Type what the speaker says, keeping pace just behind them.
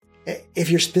if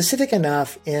you're specific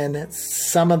enough in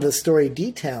some of the story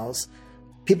details,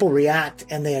 people react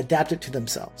and they adapt it to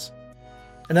themselves.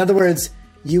 In other words,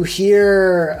 you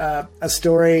hear a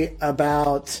story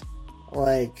about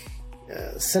like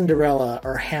Cinderella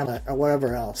or Hamlet or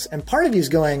whatever else, and part of you is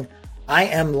going, I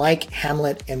am like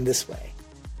Hamlet in this way.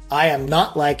 I am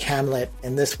not like Hamlet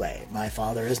in this way. My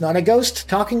father is not a ghost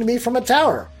talking to me from a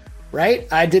tower, right?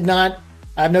 I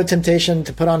have no temptation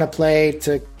to put on a play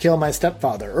to kill my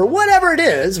stepfather or whatever it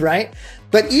is, right?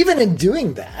 But even in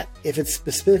doing that, if it's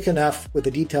specific enough with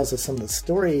the details of some of the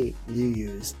story you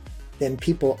use, then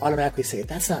people automatically say,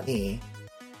 that's not me.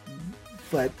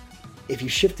 But if you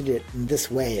shifted it in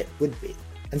this way, it would be.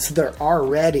 And so they're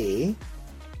already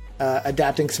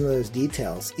adapting some of those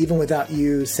details, even without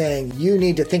you saying, you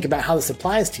need to think about how this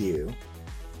applies to you.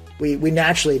 We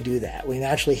naturally do that. We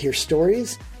naturally hear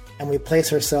stories and we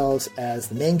place ourselves as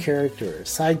the main character or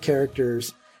side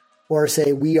characters, or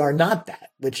say we are not that,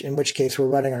 in which case we're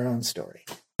writing our own story.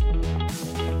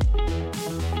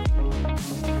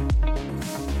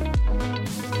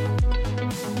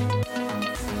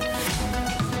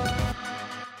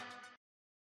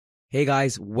 Hey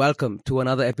guys, welcome to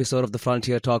another episode of the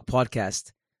Frontier Talk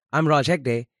podcast. I'm Raj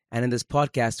Hegde, and in this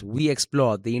podcast, we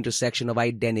explore the intersection of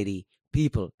identity,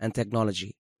 people, and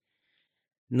technology.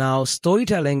 Now,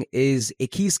 storytelling is a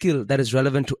key skill that is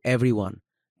relevant to everyone,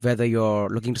 whether you're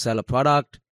looking to sell a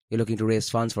product, you're looking to raise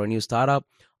funds for a new startup,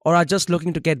 or are just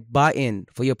looking to get buy-in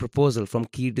for your proposal from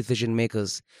key decision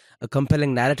makers. A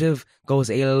compelling narrative goes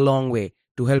a long way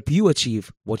to help you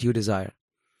achieve what you desire.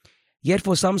 Yet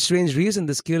for some strange reason,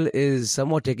 the skill is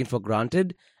somewhat taken for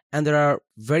granted, and there are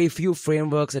very few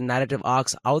frameworks and narrative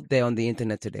arcs out there on the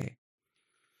internet today.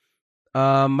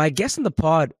 My guest on the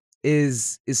pod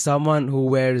is someone who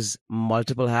wears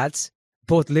multiple hats,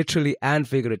 both literally and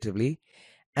figuratively,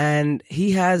 and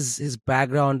he has his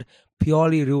background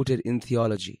purely rooted in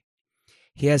theology.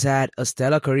 He has had a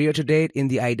stellar career to date in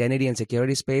the identity and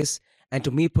security space, and to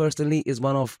me personally is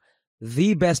one of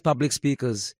the best public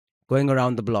speakers going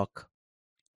around the block.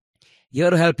 Here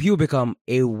to help you become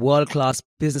a world-class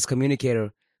business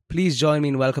communicator, please join me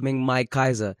in welcoming Mike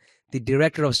Kaiser, the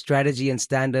Director of Strategy and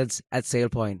Standards at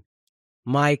SailPoint.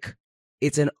 Mike,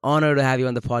 it's an honor to have you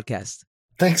on the podcast.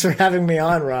 Thanks for having me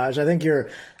on, Raj. I think you're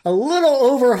a little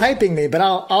overhyping me, but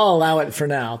I'll allow it for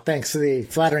now. Thanks for the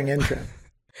flattering intro.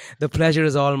 The pleasure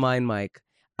is all mine, Mike.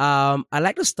 I'd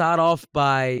like to start off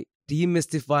by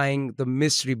demystifying the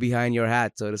mystery behind your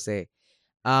hat, so to say.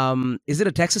 Is it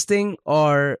a Texas thing,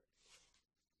 or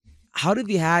how did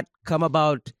the hat come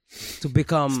about to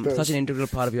become such an integral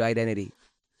part of your identity?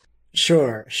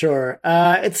 Sure.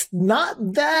 It's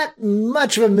not that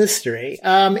much of a mystery.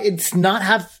 Has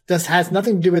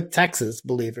nothing to do with Texas,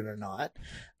 believe it or not.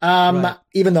 Right.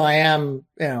 Even though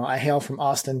I hail from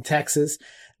Austin, Texas.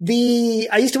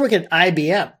 I used to work at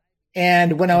IBM,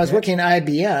 and when I was working at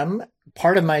IBM,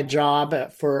 part of my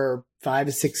job for 5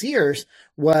 to 6 years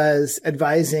was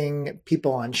advising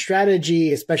people on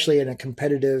strategy, especially in a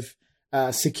competitive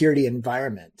security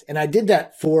environment. And I did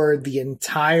that for the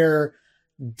entire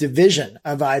division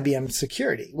of IBM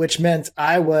security, which meant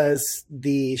I was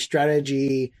the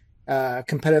strategy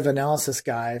competitive analysis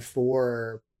guy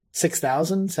for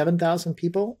 6,000, 7,000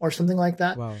 people or something like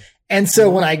that. Wow. And so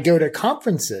when I go to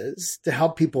conferences to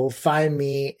help people find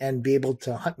me and be able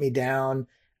to hunt me down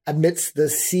amidst the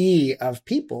sea of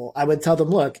people, I would tell them,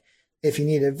 look, if you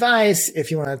need advice,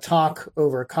 if you want to talk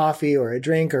over coffee or a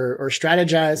drink or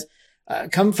strategize,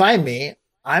 come find me.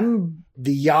 I'm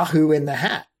the Yahoo in the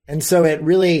hat. And so it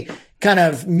really kind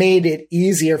of made it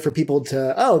easier for people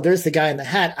to, there's the guy in the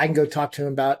hat. I can go talk to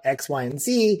him about X, Y, and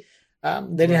Z. They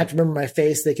didn't have to remember my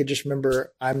face. They could just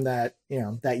remember I'm that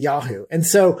Yahoo. And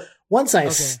so once I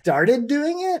started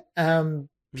doing it,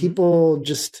 people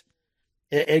just,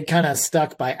 it kind of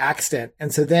stuck by accident.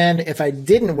 And so then if I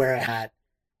didn't wear a hat,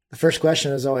 the first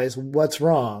question is always, what's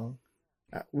wrong?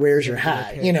 Where's your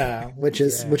hat? Which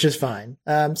is fine.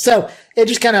 So it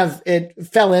just it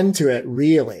fell into it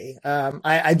really.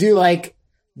 I do like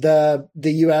the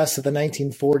US of the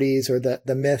 1940s or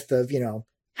the myth of,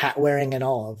 hat wearing and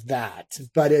all of that,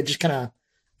 but it just kind of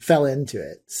fell into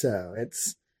it. So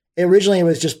originally it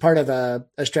was just part of a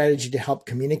strategy to help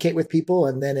communicate with people.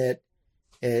 And then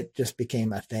it just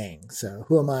became a thing. So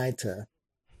who am I to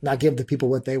not give the people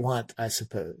what they want, I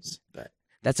suppose, but.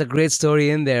 That's a great story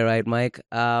in there, right, Mike?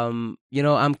 I'm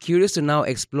curious to now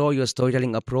explore your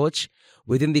storytelling approach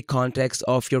within the context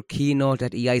of your keynote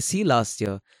at EIC last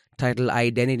year, titled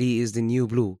Identity is the New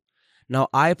Blue. Now,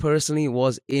 I personally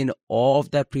was in awe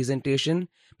of that presentation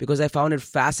because I found it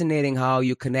fascinating how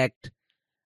you connect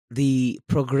the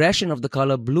progression of the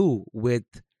color blue with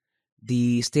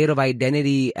the state of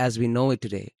identity as we know it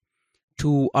today.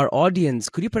 To our audience,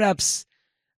 could you perhaps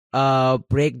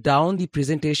break down the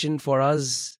presentation for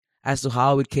us as to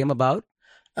how it came about?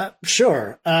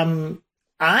 Sure.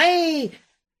 I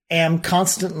am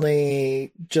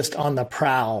constantly just on the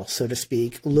prowl, so to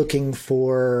speak, looking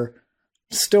for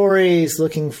stories,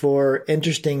 looking for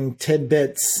interesting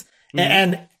tidbits. Mm-hmm.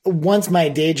 And once my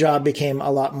day job became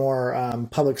a lot more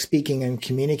public speaking and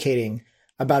communicating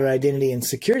about identity and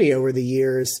security over the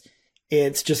years,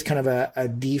 it's just kind of a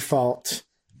default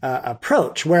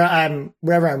approach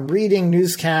wherever I'm reading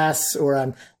newscasts or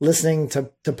I'm listening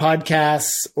to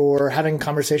podcasts or having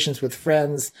conversations with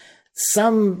friends,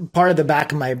 some part of the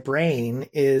back of my brain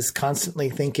is constantly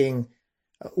thinking,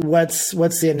 what's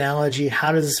the analogy?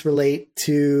 How does this relate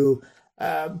to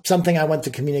something I want to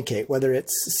communicate, whether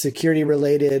it's security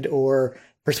related or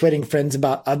persuading friends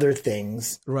about other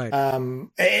things. Right. Part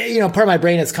of my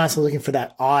brain is constantly looking for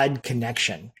that odd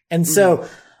connection. And so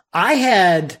I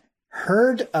had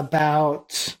heard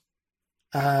about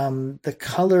the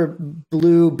color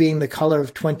blue being the color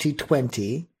of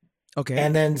 2020. Okay.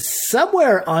 And then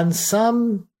somewhere on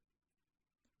some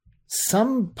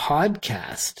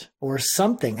podcast or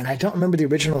something, and I don't remember the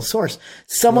original source,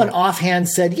 someone offhand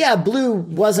said, yeah, blue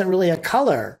wasn't really a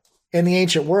color in the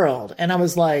ancient world. And I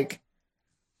was like,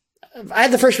 I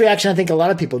had the first reaction I think a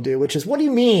lot of people do, which is, what do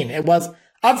you mean?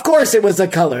 Of course it was a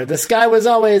color. The sky was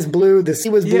always blue. The sea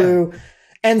was blue. Yeah.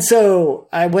 And so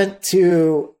I went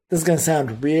to, this is going to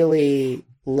sound really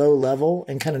low level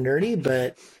and kind of nerdy,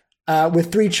 but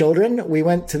with 3 children, we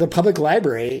went to the public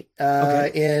library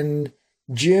in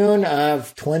June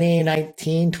of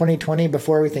 2019, 2020,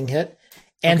 before everything hit.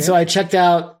 And so I checked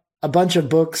out a bunch of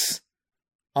books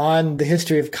on the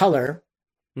history of color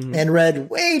and read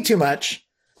way too much.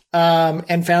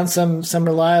 And found some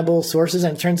reliable sources,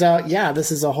 and it turns out,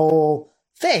 this is a whole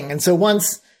thing. And so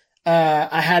once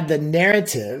I had the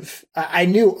narrative, I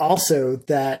knew also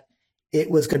that it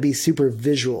was going to be super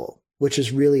visual, which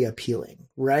is really appealing,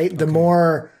 right? Okay. The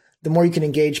more you can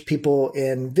engage people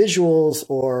in visuals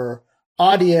or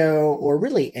audio or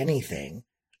really anything,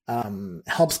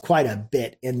 helps quite a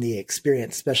bit in the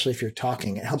experience, especially if you're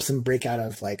talking. It helps them break out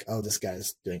of like, oh, this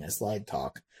guy's doing a slide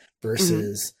talk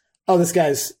versus oh, this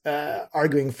guy's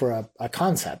arguing for a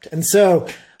concept. And so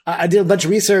I did a bunch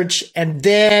of research, and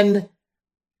then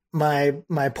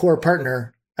my poor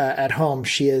partner at home,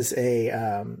 she is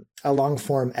a long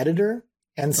form editor.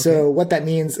 And so what that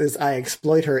means is I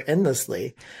exploit her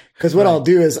endlessly, because what I'll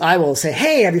do is I will say,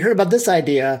 hey, have you heard about this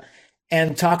idea?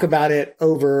 And talk about it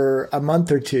over a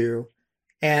month or two.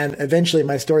 And eventually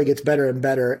my story gets better and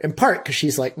better, in part because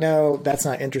she's like, no, that's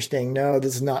not interesting. No,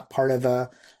 this is not part of a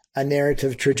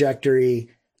narrative trajectory,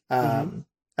 that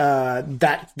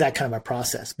kind of a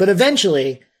process. But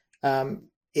eventually,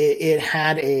 it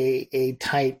had a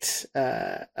tight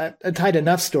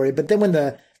enough story. But then when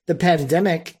the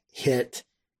pandemic hit,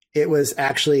 it was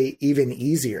actually even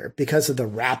easier because of the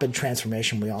rapid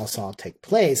transformation we all saw take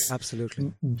place.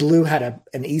 Absolutely. Blue had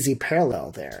an easy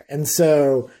parallel there. And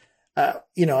so,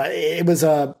 it was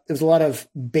a lot of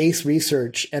base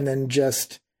research, and then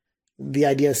just the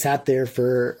idea sat there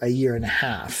for a year and a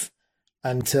half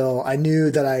until I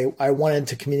knew that I wanted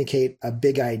to communicate a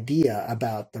big idea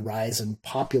about the rise in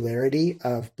popularity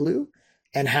of blue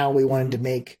and how we wanted to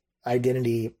make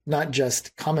identity not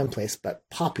just commonplace, but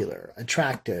popular,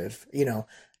 attractive,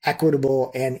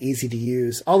 equitable and easy to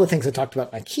use, all the things I talked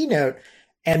about in my keynote.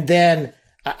 And then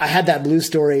I had that blue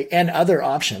story and other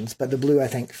options, but the blue I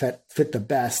think fit the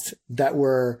best, that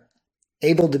were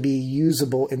able to be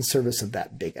usable in service of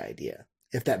that big idea,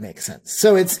 if that makes sense.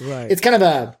 So it's kind of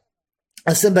a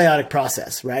symbiotic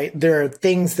process, right? There are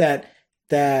things that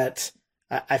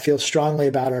I feel strongly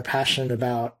about, or passionate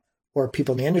about, or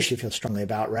people in the industry feel strongly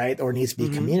about, right? Or needs to be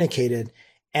communicated.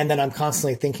 And then I'm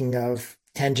constantly thinking of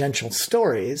tangential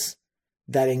stories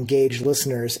that engage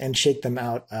listeners and shake them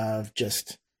out of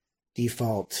just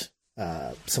default,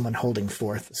 someone holding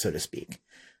forth, so to speak.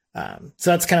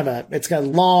 So it's kind of a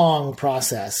long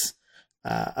process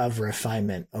of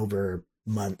refinement over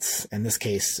months. In this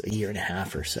case, a year and a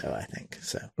half or so, I think.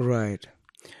 So right.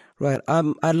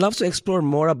 I'd love to explore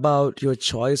more about your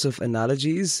choice of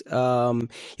analogies.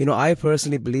 I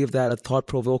personally believe that a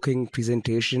thought-provoking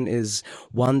presentation is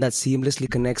one that seamlessly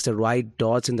connects the right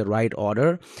dots in the right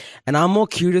order. And I'm more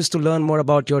curious to learn more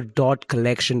about your dot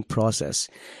collection process,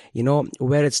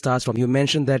 where it starts from. You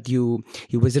mentioned that you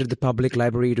visited the public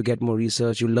library to get more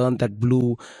research. You learned that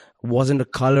blue wasn't a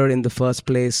color in the first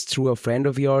place through a friend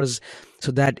of yours.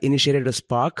 So that initiated a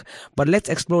spark. But let's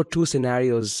explore 2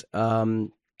 scenarios.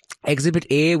 Exhibit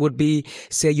A would be,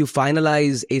 say, you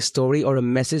finalize a story or a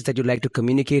message that you'd like to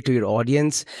communicate to your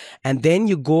audience, and then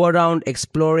you go around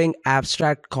exploring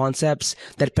abstract concepts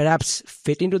that perhaps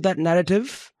fit into that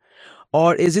narrative?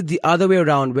 Or is it the other way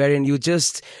around, wherein you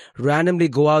just randomly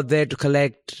go out there to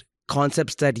collect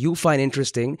concepts that you find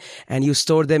interesting and you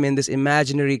store them in this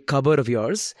imaginary cupboard of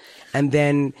yours, and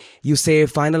then you say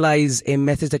finalize a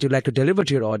message that you'd like to deliver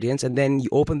to your audience, and then you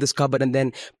open this cupboard and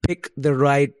then pick the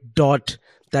right dot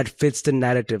that fits the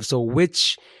narrative? So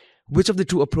which of the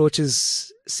two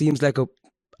approaches seems like a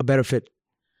better fit?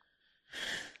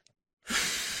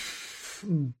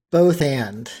 Both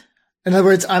and. In other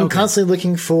words, I'm constantly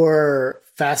looking for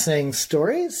fascinating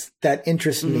stories that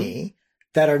interest me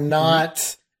that are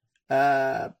not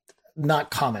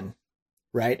common,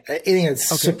 right? Anything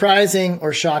that's surprising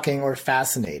or shocking or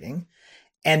fascinating.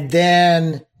 And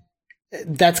then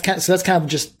that's kind of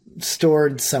just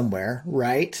stored somewhere,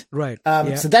 right? Right.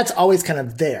 So that's always kind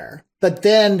of there. But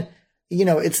then,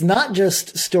 it's not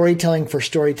just storytelling for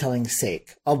storytelling's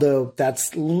sake, although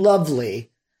that's lovely,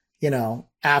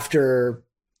 after,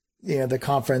 the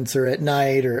conference or at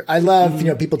night, or I love,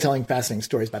 people telling fascinating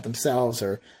stories about themselves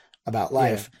or about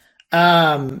life.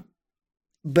 Yeah.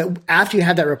 But after you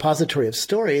have that repository of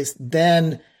stories,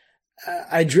 then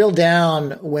I drill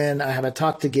down when I have a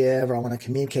talk to give or I want to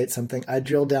communicate something. I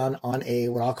drill down on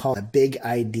what I'll call a big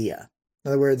idea. In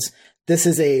other words, this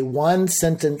is a one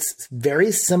sentence,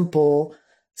 very simple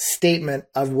statement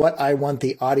of what I want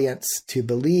the audience to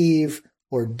believe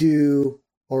or do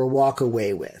or walk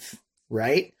away with,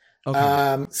 right?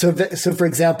 Okay. So for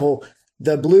example,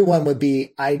 the blue one would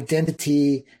be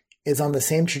identity is on the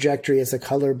same trajectory as the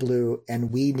color blue,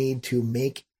 and we need to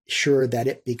make sure that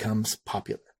it becomes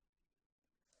popular.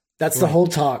 That's the whole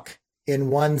talk in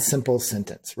one simple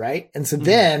sentence, right? And so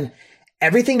then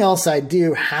everything else I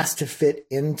do has to fit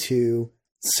into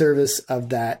service of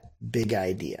that big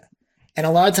idea. And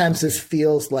a lot of times this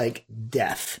feels like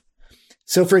death.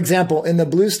 So for example, in the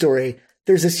blue story,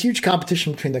 there's this huge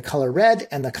competition between the color red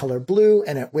and the color blue,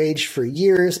 and it waged for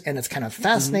years, and it's kind of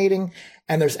fascinating.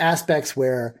 And there's aspects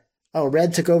where,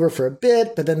 red took over for a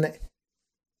bit, but then it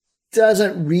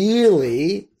doesn't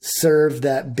really serve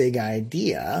that big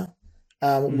idea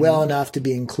well enough to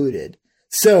be included.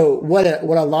 So what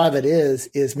a lot of it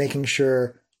is making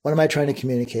sure, what am I trying to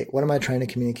communicate? What am I trying to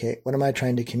communicate? What am I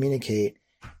trying to communicate?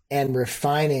 And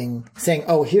refining, saying,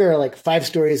 here are like 5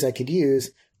 stories I could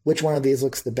use. Which one of these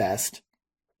looks the best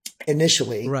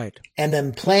initially? Right. And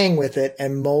then playing with it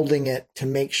and molding it to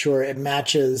make sure it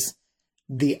matches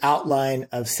the outline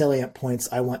of salient points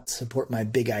I want to support my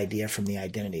big idea from the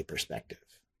identity perspective.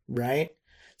 Right.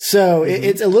 So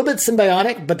it's a little bit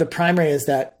symbiotic, but the primary is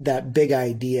that big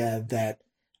idea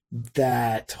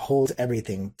that holds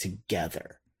everything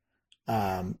together.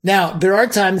 Now there are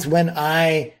times when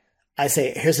I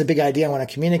say, here's a big idea I want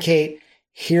to communicate.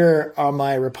 Here are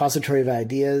my repository of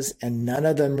ideas, and none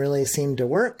of them really seem to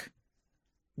work.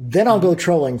 Then I'll go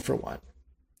trolling for one.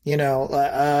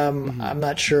 I'm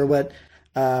not sure what,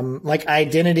 like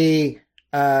identity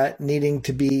needing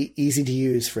to be easy to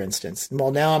use, for instance.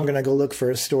 Well, now I'm going to go look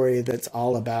for a story that's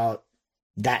all about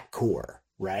that core,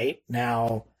 right?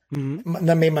 Now,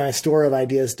 maybe my store of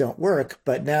ideas don't work,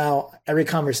 but now every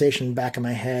conversation back in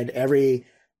my head,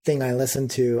 everything I listen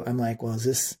to, I'm like, well,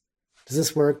 does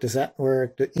this work? Does that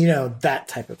work? That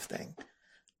type of thing.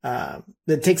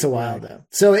 It takes a while though.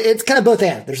 So it's kind of both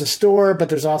and. There's a store, but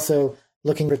there's also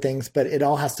looking for things, but it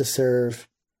all has to serve,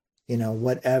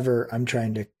 whatever I'm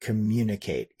trying to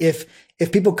communicate. If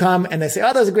people come and they say,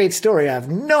 that was a great story, I have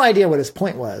no idea what his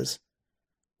point was.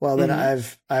 Well, then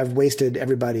I've wasted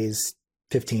everybody's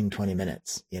 15, 20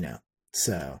 minutes,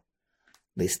 so at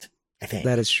least I think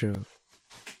that is true.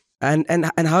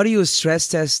 And how do you stress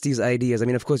test these ideas? I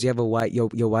mean, of course, you have a wife.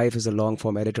 Your wife is a long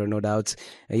form editor, no doubt.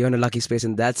 You're in a lucky space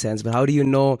in that sense. But how do you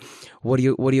know what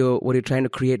you're trying to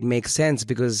create makes sense?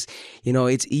 Because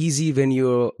it's easy when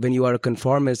you are a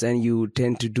conformist and you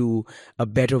tend to do a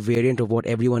better variant of what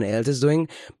everyone else is doing.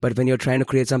 But when you're trying to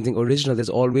create something original, there's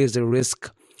always the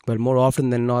risk, well, more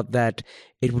often than not, that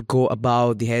it would go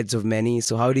above the heads of many.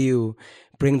 So how do you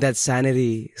bring that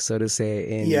sanity, so to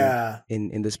say,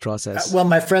 in this process? Well,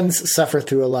 my friends suffer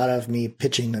through a lot of me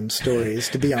pitching them stories,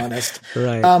 to be honest.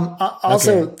 Right.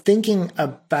 Also thinking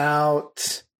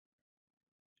about,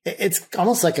 it's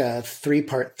almost like a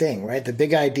 3-part thing, right? The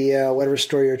big idea, whatever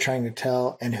story you're trying to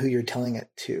tell, and who you're telling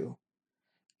it to.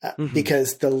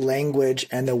 Because the language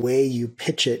and the way you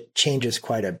pitch it changes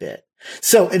quite a bit.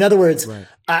 So in other words,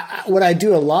 what I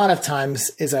do a lot of times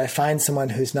is I find someone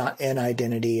who's not in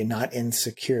identity and not in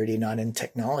security, not in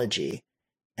technology.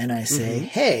 And I say,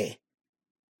 hey,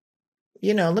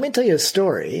 let me tell you a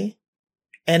story.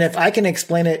 And if I can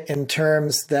explain it in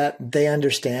terms that they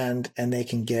understand and they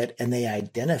can get and they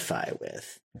identify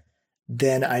with,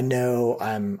 then I know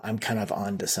I'm kind of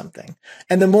onto something.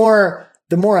 And the more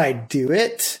I do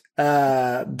it,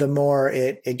 the more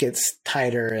it gets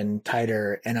tighter and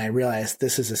tighter. And I realize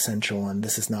this is essential and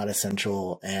this is not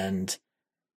essential. And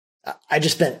I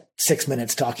just spent 6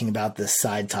 minutes talking about this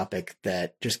side topic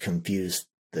that just confused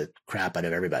the crap out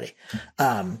of everybody,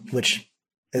 which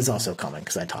is also common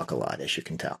because I talk a lot, as you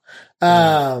can tell.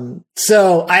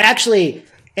 So I actually,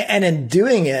 and in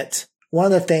doing it, one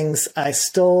of the things I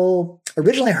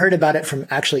originally heard about it from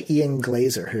actually Ian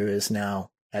Glazer, who is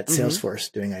now at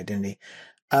Salesforce doing identity.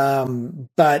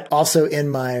 But also in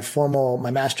my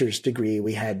master's degree,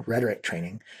 we had rhetoric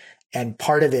training. And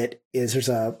part of it is there's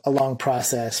a long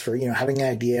process for, having an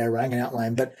idea, writing an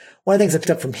outline. But one of the things I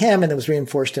picked up from him and that was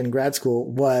reinforced in grad school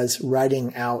was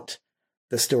writing out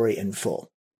the story in full.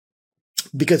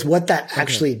 Because what that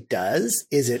actually does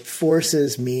is it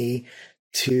forces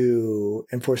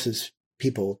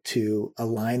people to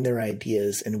align their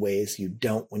ideas in ways you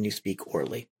don't when you speak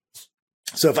orally.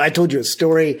 So if I told you a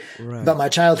story about my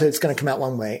childhood, it's going to come out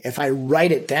one way. If I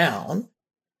write it down,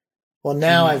 well,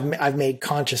 now I've made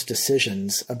conscious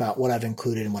decisions about what I've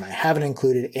included and what I haven't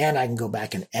included, and I can go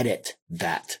back and edit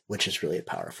that, which is really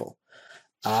powerful.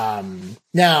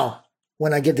 Now,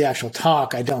 when I give the actual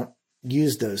talk, I don't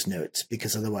use those notes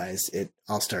because otherwise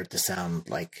I'll start to sound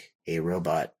like a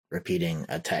robot repeating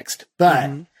a text.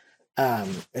 But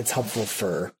it's helpful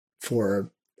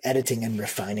for editing and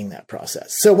refining that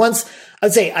process. So once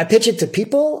I'd say I pitch it to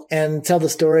people and tell the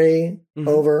story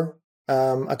over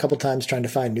a couple times, trying to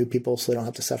find new people so they don't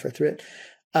have to suffer through it.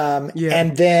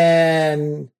 And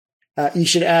then you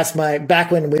should ask back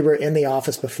when we were in the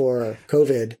office before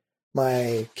COVID,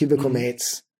 my cubicle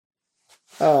mates,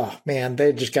 oh man,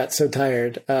 they just got so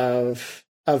tired of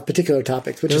particular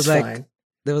topics, which is fine.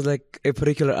 There was like a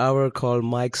particular hour called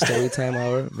Mike's Storytime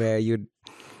Hour where you'd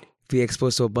be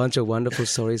exposed to a bunch of wonderful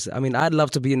stories. I mean, I'd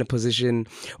love to be in a position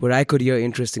where I could hear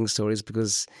interesting stories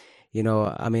because,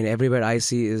 everywhere I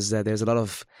see is that there's a lot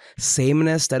of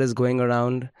sameness that is going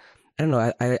around. I don't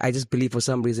know. I just believe for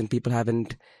some reason people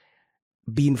haven't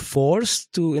been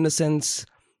forced to, in a sense,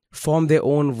 form their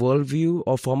own worldview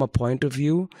or form a point of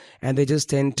view. And they just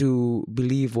tend to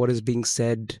believe what is being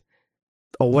said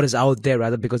or what is out there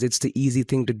rather because it's the easy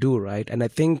thing to do, right? And I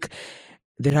think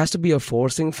there has to be a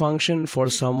forcing function for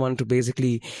someone to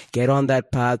basically get on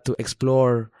that path to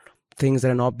explore things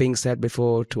that are not being said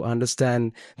before, to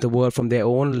understand the world from their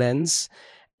own lens.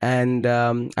 And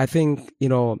I think,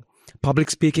 public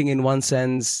speaking in one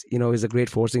sense, is a great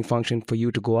forcing function for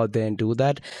you to go out there and do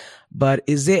that. But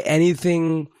is there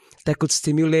anything that could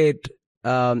stimulate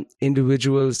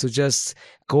individuals to just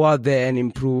go out there and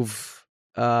improve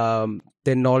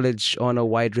their knowledge on a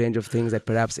wide range of things that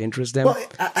perhaps interest them? Well,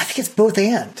 I think it's both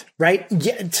and, right?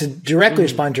 Yeah, to directly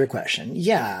respond to your question.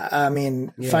 Yeah. I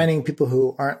mean, finding people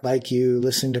who aren't like you,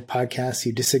 listening to podcasts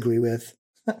you disagree with,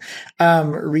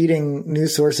 reading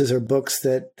news sources or books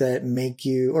that make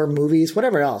you, or movies,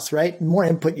 whatever else, right? The more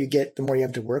input you get, the more you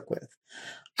have to work with.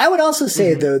 I would also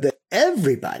say though, that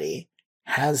everybody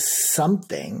has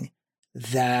something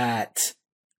that,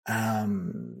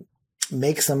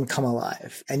 makes them come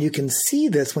alive. And you can see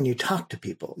this when you talk to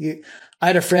people. I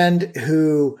had a friend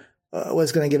who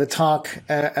was going to give a talk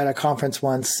at a conference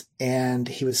once, and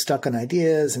he was stuck on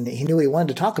ideas and he knew what he wanted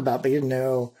to talk about, but he didn't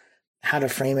know how to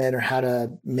frame it or how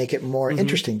to make it more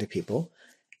interesting to people.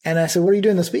 And I said, what are you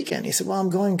doing this weekend? He said, well, I'm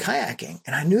going kayaking.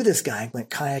 And I knew this guy went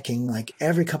kayaking like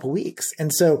every couple of weeks.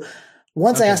 And so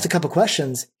once I asked a couple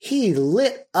questions, he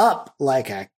lit up like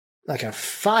a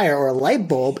fire or a light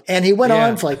bulb. And he went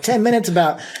on for like 10 minutes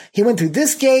about, he went through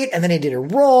this gate and then he did a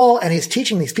roll and he's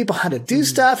teaching these people how to do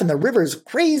stuff and the river's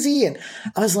crazy. And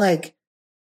I was like,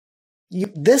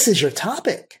 this is your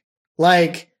topic.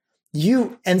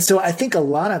 And so I think a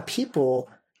lot of people,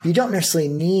 you don't necessarily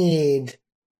need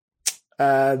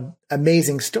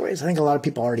amazing stories. I think a lot of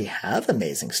people already have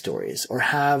amazing stories or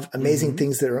have amazing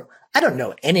things that I don't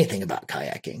know anything about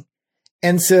kayaking.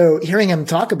 And so hearing him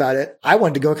talk about it, I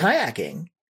wanted to go kayaking.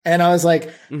 And I was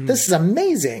like, this is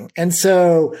amazing. And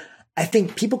so I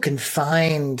think people can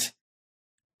find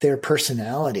their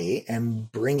personality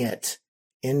and bring it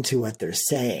into what they're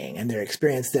saying and their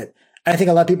experience. That I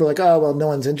think a lot of people are like, oh, well, no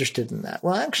one's interested in that.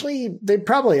 Well, actually, they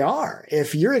probably are.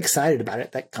 If you're excited about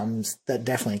it, that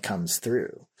definitely comes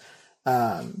through.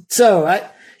 So I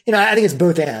think it's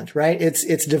both and, right?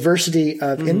 It's diversity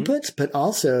of inputs, but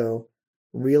also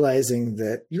realizing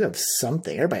that you have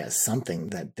something, everybody has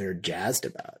something that they're jazzed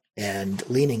about, and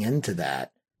leaning into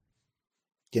that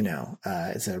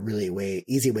It's a really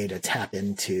easy way to tap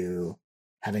into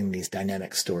having these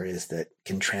dynamic stories that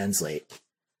can translate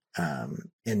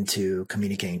into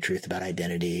communicating truth about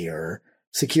identity or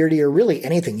security or really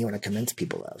anything you want to convince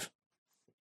people of.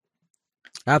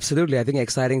 Absolutely. I think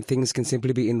exciting things can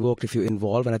simply be invoked if you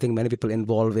involve. And I think many people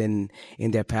involve in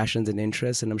their passions and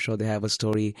interests. And I'm sure they have a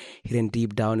story hidden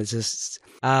deep down. It's just,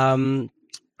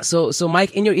 so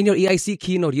Mike, in your EIC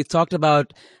keynote, you talked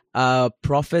about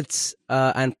prophets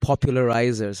and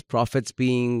popularizers, prophets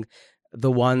being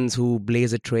the ones who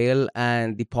blaze a trail,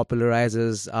 and the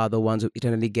popularizers are the ones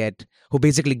who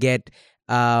basically get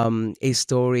a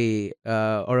story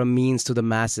or a means to the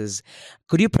masses.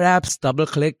 Could you perhaps double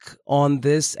click on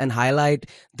this and highlight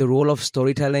the role of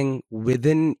storytelling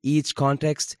within each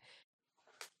context?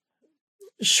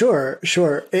 Sure.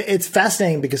 It's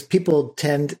fascinating because people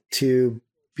tend to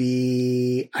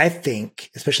be, I think,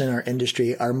 especially in our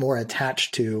industry, are more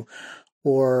attached to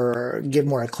or give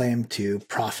more acclaim to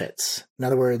prophets. In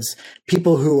other words,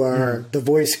 people who are the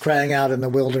voice crying out in the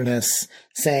wilderness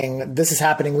saying, this is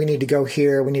happening. We need to go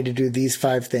here. We need to do these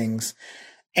 5 things.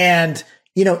 And,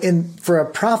 for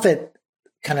a prophet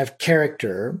kind of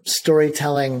character,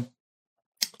 storytelling,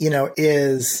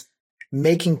 is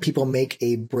making people make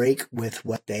a break with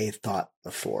what they thought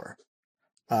before,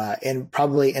 and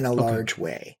probably in a large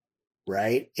way,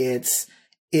 right? It's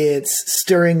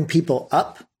stirring people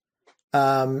up,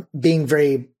 being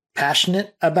very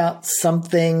passionate about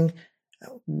something,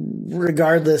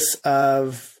 regardless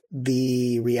of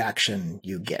the reaction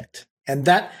you get. And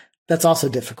that's also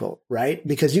difficult, right?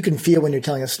 Because you can feel when you're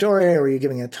telling a story or you're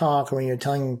giving a talk or when you're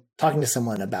talking to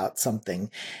someone about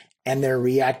something and they're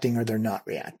reacting or they're not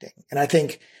reacting. And I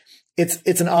think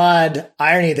it's an odd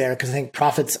irony there because I think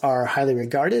prophets are highly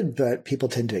regarded, but people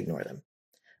tend to ignore them.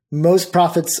 Most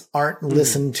prophets aren't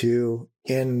listened to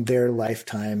in their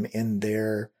lifetime, in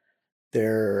their,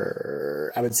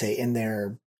 I would say, in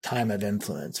their time of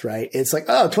influence, right? It's like,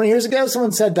 20 years ago,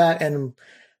 someone said that and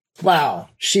wow,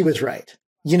 she was right.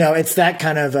 It's that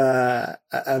kind of a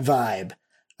vibe.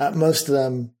 Most of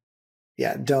them,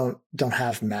 don't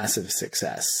have massive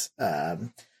success.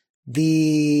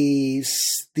 The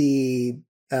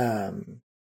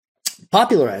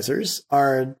popularizers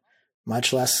are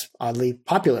much less oddly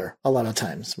popular a lot of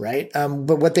times, right?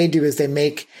 But what they do is they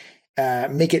make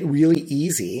it really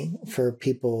easy for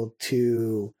people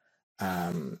to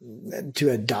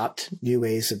adopt new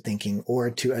ways of thinking or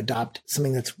to adopt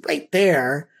something that's right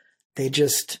there. They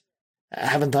just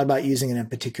haven't thought about using it in a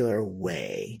particular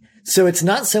way. So it's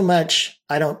not so much,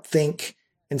 I don't think,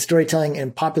 in storytelling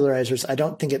and popularizers, I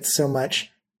don't think it's so much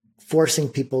forcing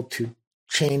people to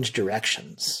change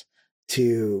directions,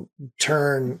 to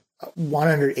turn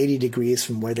 180 degrees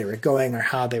from where they were going or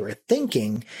how they were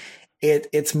thinking.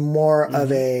 It's more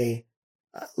of a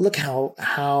look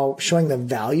how showing the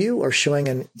value or showing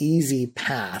an easy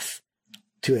path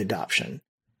to adoption.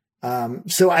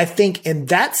 So I think in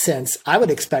that sense, I would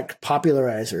expect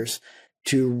popularizers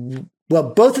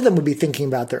both of them would be thinking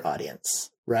about their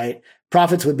audience, right?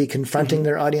 Prophets would be confronting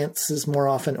their audiences more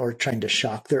often or trying to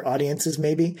shock their audiences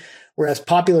maybe. Whereas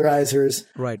popularizers,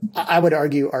 right, I would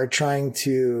argue, are trying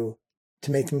to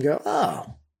make them go,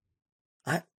 oh,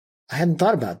 I hadn't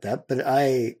thought about that, but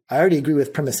I already agree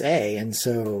with premise A. And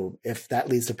so if that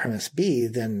leads to premise B,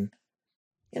 then,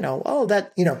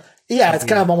 it's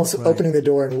kind of almost opening the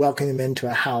door and welcoming them into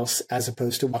a house as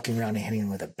opposed to walking around and hitting them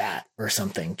with a bat or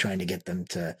something, trying to get them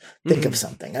to think of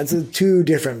something. That's 2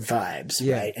 different vibes,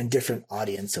 right? And different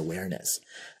audience awareness.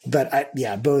 But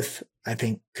both I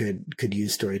think could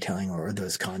use storytelling or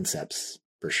those concepts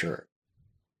for sure.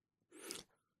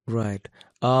 Right.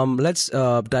 Let's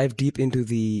dive deep into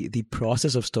the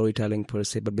process of storytelling per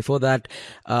se. But before that,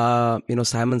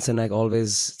 Simon Sinek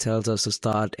always tells us to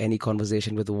start any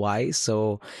conversation with why.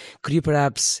 So could you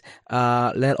perhaps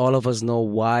let all of us know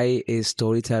why is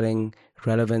storytelling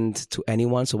relevant to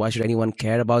anyone? So why should anyone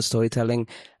care about storytelling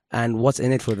and what's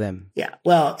in it for them? Yeah.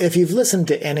 Well, if you've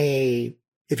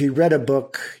read a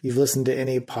book, you've listened to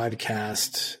any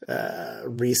podcast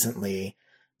recently,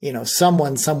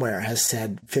 someone somewhere has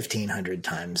said 1,500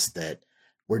 times that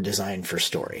we're designed for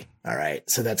story. All right.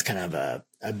 So that's kind of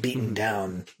a beaten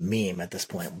down meme at this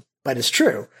point, but it's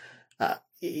true.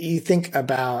 You think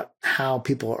about how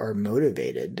people are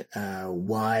motivated,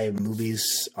 why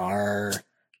movies are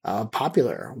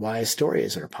popular, why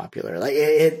stories are popular. Like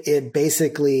it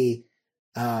basically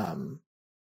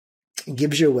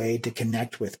gives you a way to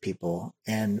connect with people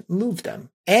and move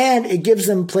them. And it gives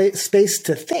them space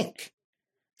to think.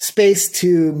 Space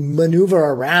to maneuver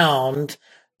around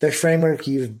the framework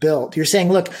you've built. You're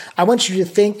saying, look, I want you to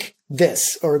think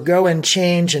this, or go and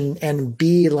change and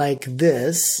be like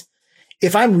this.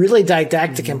 If I'm really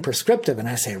didactic and prescriptive and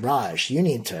I say, Raj, you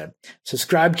need to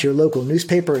subscribe to your local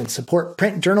newspaper and support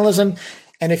print journalism,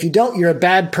 and if you don't, you're a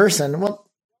bad person. Well,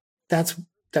 that's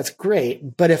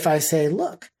great. But if I say,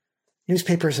 look,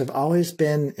 newspapers have always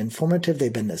been informative.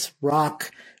 They've been this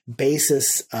rock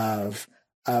basis of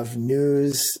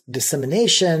news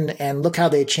dissemination, and look how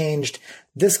they changed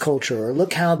this culture, or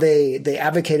look how they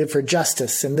advocated for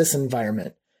justice in this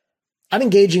environment. I'm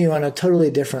engaging you on a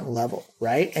totally different level,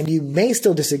 right? And you may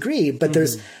still disagree, but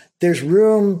there's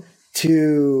room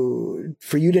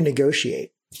for you to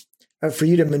negotiate, or for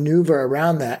you to maneuver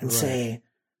around that and say,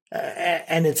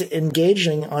 and it's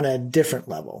engaging on a different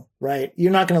level, right?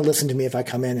 You're not going to listen to me if I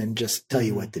come in and just tell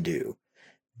you what to do.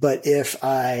 But if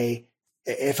I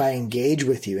engage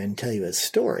with you and tell you a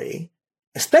story,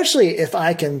 especially if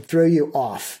I can throw you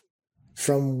off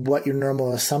from what your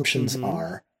normal assumptions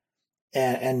are,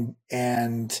 and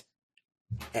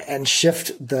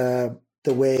shift the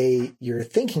way you're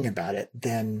thinking about it,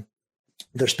 then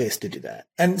there's space to do that.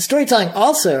 And storytelling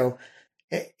also,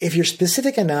 if you're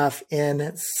specific enough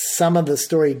in some of the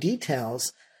story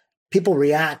details, people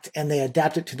react and they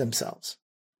adapt it to themselves.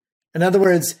 In other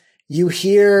words, you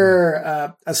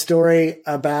hear a story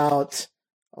about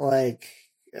like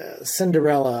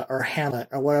Cinderella or Hamlet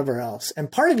or whatever else, and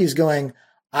part of you is going,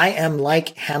 I am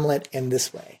like Hamlet in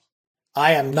this way.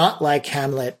 I am not like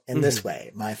Hamlet in this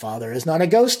way. My father is not a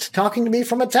ghost talking to me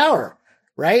from a tower,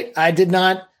 right? I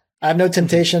have no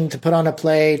temptation to put on a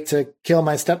play to kill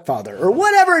my stepfather or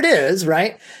whatever it is,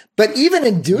 right? But even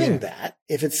in doing that,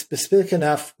 if it's specific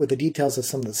enough with the details of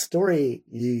some of the story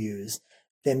you use,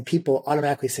 then people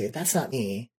automatically say, that's not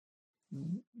me.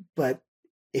 But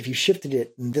if you shifted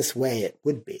it in this way, it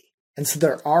would be. And so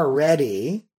they're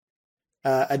already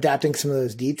adapting some of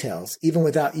those details, even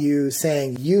without you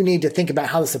saying, you need to think about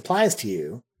how this applies to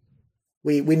you.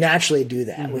 We naturally do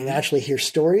that. We naturally hear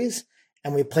stories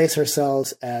and we place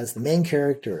ourselves as the main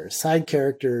character or side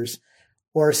characters,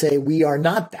 or say we are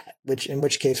not that, in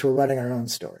which case we're writing our own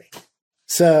story.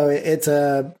 So it's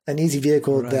an easy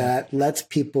vehicle that lets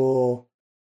people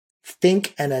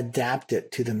think and adapt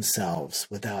it to themselves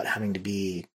without having to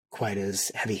be quite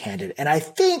as heavy-handed. And I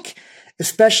think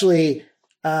especially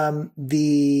I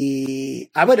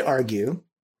would argue,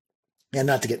 and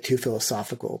not to get too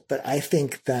philosophical, but I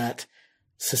think that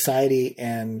society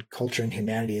and culture and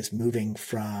humanity is moving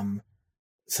from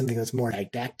something that's more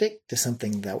didactic to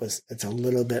something it's a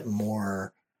little bit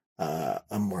more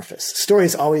amorphous.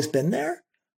 Story's always been there.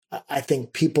 I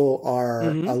think people are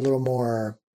a little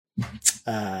more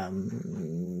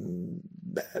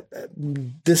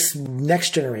this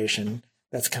next generation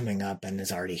that's coming up and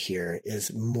is already here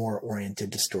is more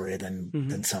oriented to story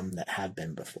than some that have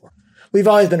been before. We've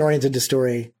always been oriented to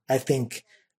story. I think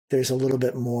there's a little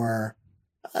bit more,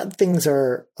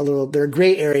 there are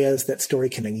gray areas that story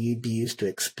can be used to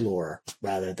explore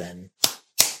rather than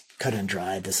cut and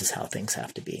dry. This is how things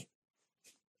have to be.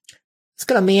 It's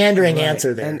got a meandering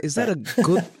answer there. And is that a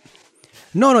good...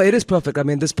 No, it is perfect. I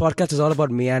mean, this podcast is all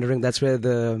about meandering. That's where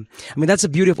that's the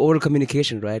beauty of oral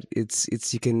communication, right? It's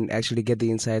you can actually get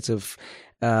the insights of,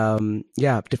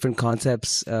 different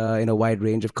concepts in a wide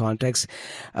range of contexts.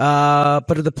 But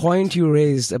to the point you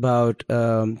raised about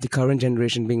the current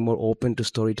generation being more open to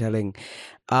storytelling,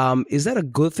 is that a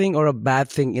good thing or a bad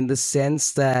thing in the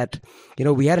sense that,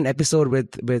 we had an episode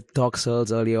with Doc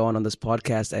Searles earlier on this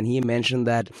podcast, and he mentioned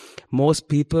that most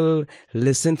people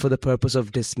listen for the purpose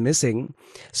of dismissing.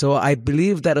 So I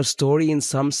believe that a story in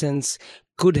some sense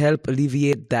could help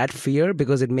alleviate that fear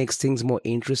because it makes things more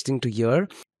interesting to hear.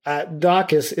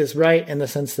 Doc is right in the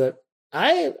sense that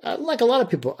I like a lot of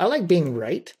people, I like being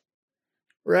right?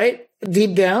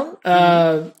 Deep down,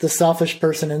 the selfish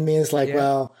person in me is like,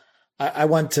 well, I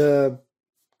want to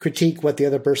critique what the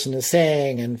other person is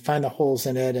saying and find the holes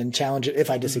in it and challenge it if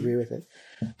I disagree with it.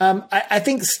 I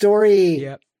think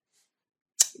story,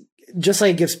 just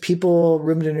like it gives people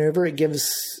room to maneuver, it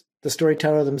gives the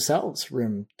storyteller themselves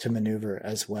room to maneuver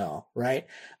as well, right?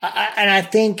 And I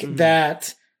think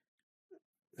that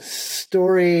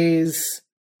stories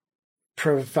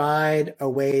provide a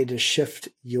way to shift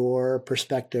your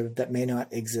perspective that may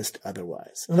not exist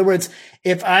otherwise. In other words,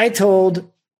 if I told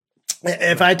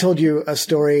you a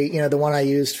story, the one I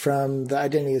used from the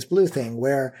Identity is Blue thing,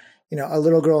 where, a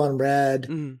little girl in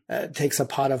red takes a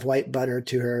pot of white butter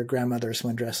to her grandmother's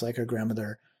one dressed like her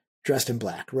grandmother, dressed in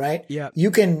black, right? Yeah.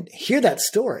 You can hear that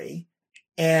story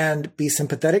and be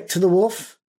sympathetic to the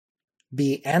wolf,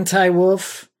 be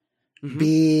anti-wolf,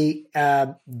 be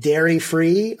dairy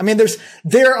free. I mean,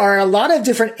 there are a lot of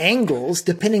different angles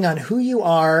depending on who you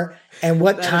are and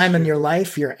what time in your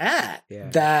life you're at. Yeah.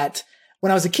 That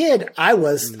when I was a kid, I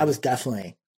was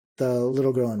definitely the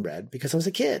little girl in red because I was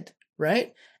a kid,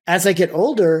 right? As I get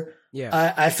older,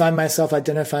 I find myself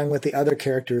identifying with the other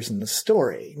characters in the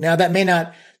story. Now that may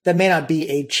not be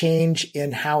a change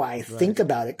in how I think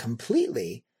about it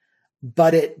completely,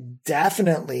 but it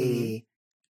definitely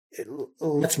it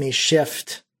lets me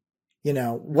shift,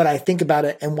 what I think about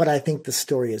it and what I think the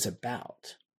story is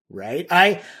about. Right.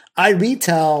 I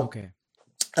retell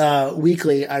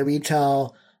weekly. I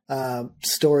retell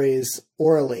stories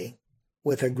orally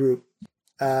with a group.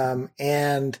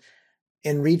 And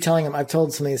in retelling them, I've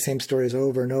told some of the same stories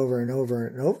over and over and over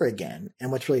and over again.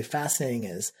 And what's really fascinating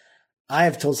is I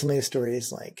have told some of these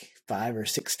stories like 5 or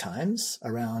 6 times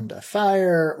around a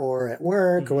fire or at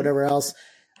work or whatever else.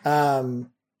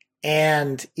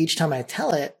 And each time I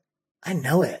tell it, I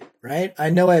know it, right?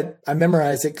 I know it. I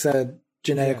memorize it because I have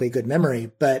genetically good memory.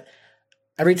 But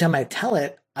every time I tell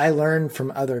it, I learn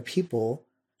from other people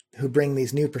who bring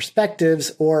these new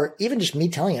perspectives, or even just me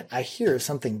telling it, I hear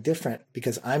something different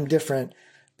because I'm different.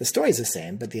 The story's the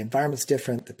same, but the environment's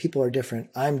different. The people are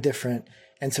different. I'm different.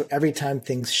 And so every time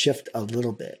things shift a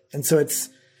little bit. And so it's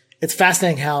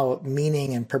fascinating how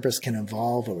meaning and purpose can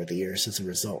evolve over the years as a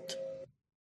result.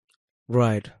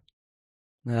 Right.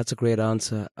 That's a great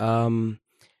answer.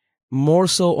 More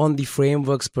so on the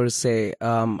frameworks per se,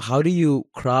 how do you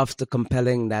craft a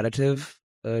compelling narrative?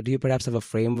 Do you perhaps have a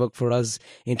framework for us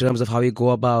in terms of how you go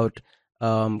about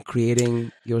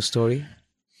creating your story?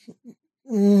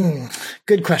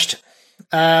 Good question.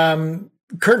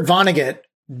 Kurt Vonnegut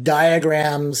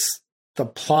diagrams the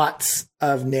plots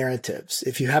of narratives.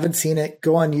 If you haven't seen it,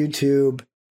 go on YouTube,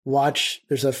 watch.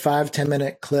 There's a 5-10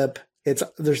 minute clip.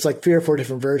 There's like 3 or 4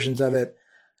 different versions of it.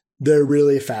 They're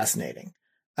really fascinating.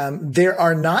 There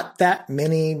are not that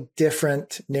many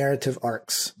different narrative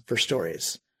arcs for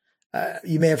stories.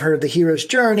 You may have heard of the hero's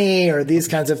journey or these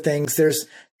kinds of things. There's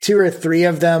 2 or 3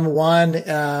 of them. One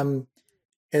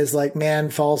is like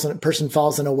person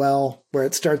falls in a well, where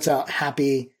it starts out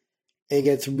happy, it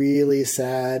gets really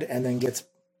sad, and then gets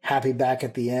happy back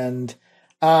at the end.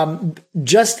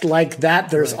 Just like that,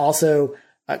 there's also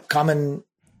common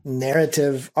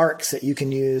narrative arcs that you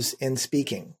can use in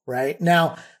speaking. Right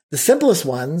now, the simplest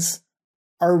ones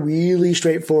are really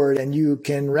straightforward, and you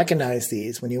can recognize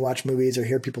these when you watch movies or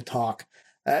hear people talk.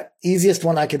 Easiest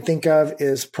one I can think of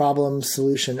is problem,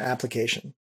 solution,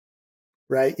 application,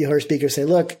 right? You'll hear speakers say,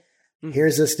 look,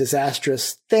 here's this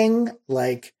disastrous thing,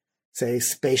 like, say,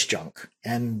 space junk,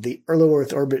 and the low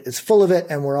Earth orbit is full of it,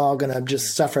 and we're all going to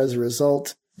just suffer as a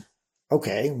result.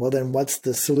 Okay, well, then what's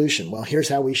the solution? Well, here's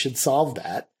how we should solve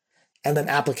that. And then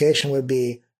application would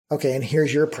be, okay, and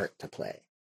here's your part to play.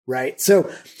 Right.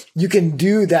 So you can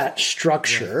do that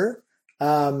structure.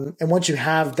 And once you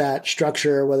have that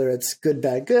structure, whether it's good,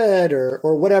 bad, good,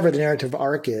 or whatever the narrative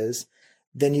arc is,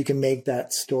 then you can make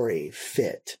that story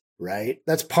fit. Right.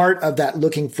 That's part of that,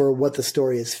 looking for what the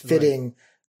story is fitting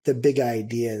the big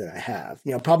idea that I have.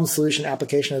 Problem, solution,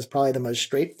 application is probably the most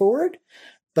straightforward,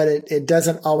 but it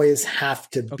doesn't always have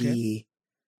to be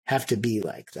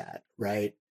like that.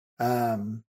 Right.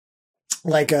 The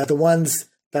ones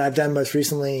that I've done most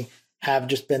recently have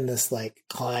just been this like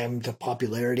climb to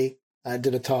popularity. I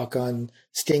did a talk on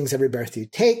Sting's Every Breath You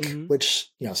Take, which,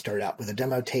 started out with a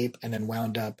demo tape and then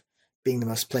wound up being the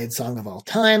most played song of all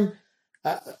time.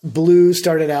 Blue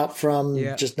started out from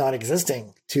just not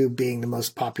existing to being the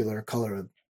most popular color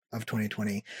of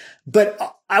 2020.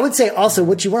 But I would say also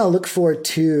what you want to look for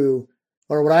too,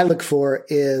 or what I look for,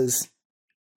 is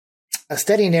a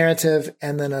steady narrative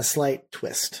and then a slight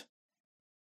twist.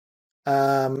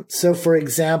 So for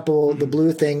example, the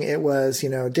blue thing, it was,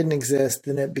 didn't exist.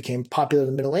 Then it became popular in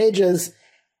the Middle Ages,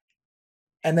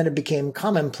 and then it became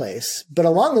commonplace. But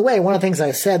along the way, one of the things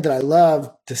I said that I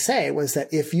love to say was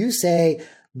that if you say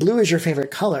blue is your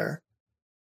favorite color,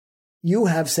 you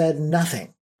have said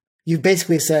nothing. You've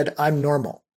basically said, I'm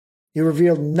normal. You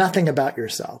revealed nothing about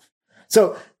yourself.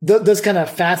 So those kind of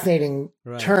fascinating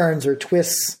turns or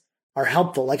twists are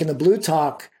helpful. Like in the blue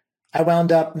talk, I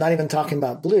wound up not even talking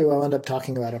about blue. I wound up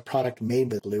talking about a product made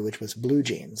with blue, which was blue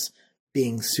jeans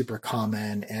being super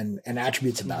common and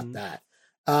attributes about that.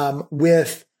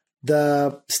 With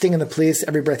the Sting and the Police,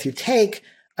 Every Breath You Take,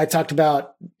 I talked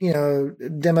about,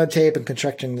 demo tape and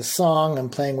constructing the song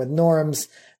and playing with norms,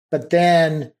 but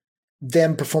then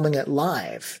them performing it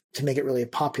live to make it really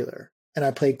popular. And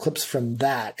I played clips from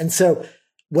that. And so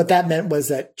what that meant was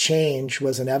that change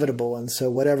was inevitable. And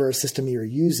so whatever system you're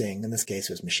using, in this case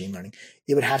it was machine learning,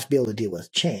 it would have to be able to deal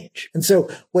with change. And so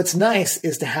what's nice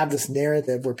is to have this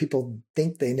narrative where people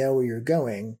think they know where you're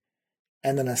going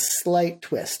and then a slight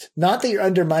twist. Not that you're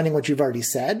undermining what you've already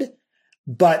said,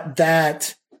 but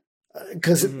that,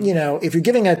 because, if you're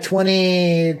giving a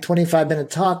 25-minute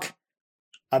talk,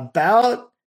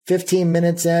 about 15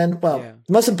 minutes in, the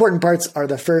most important parts are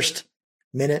the first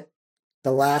minute,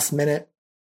 the last minute,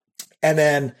 and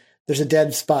then there's a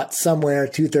dead spot somewhere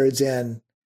 2/3 in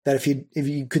that if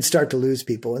you could start to lose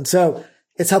people. And so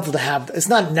it's helpful to have, it's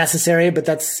not necessary, but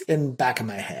that's in the back of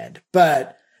my head.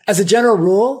 But as a general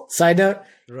rule, side note,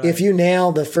 if you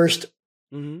nail the first,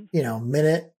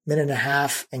 minute and a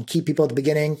half and keep people at the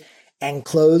beginning and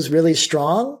close really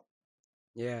strong,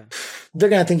 they're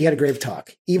going to think you had a great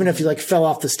talk, even if you fell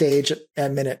off the stage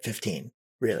at minute 15,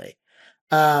 really.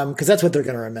 Cause that's what they're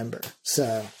going to remember.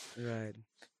 So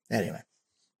anyway.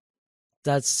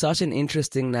 That's such an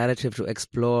interesting narrative to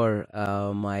explore,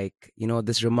 Mike.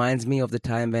 This reminds me of the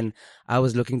time when I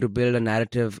was looking to build a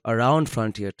narrative around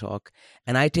Frontier Talk.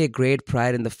 And I take great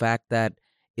pride in the fact that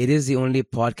it is the only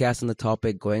podcast on the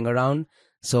topic going around.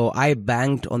 So I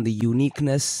banked on the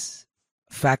uniqueness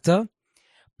factor.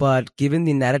 But given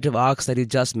the narrative arcs that you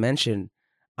just mentioned,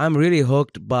 I'm really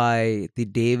hooked by the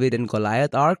David and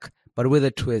Goliath arc, but with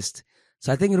a twist.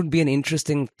 So I think it would be an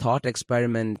interesting thought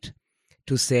experiment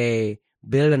to say,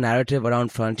 build a narrative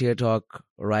around Frontier Talk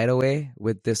right away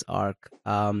with this arc.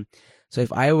 So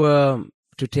if I were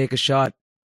to take a shot,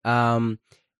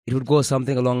 it would go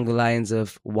something along the lines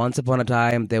of, once upon a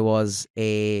time, there was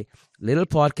a little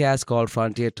podcast called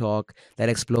Frontier Talk that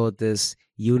explored this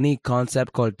unique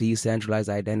concept called decentralized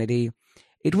identity.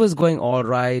 It was going all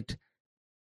right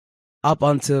up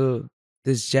until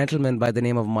this gentleman by the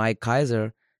name of Mike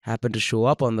Kaiser happened to show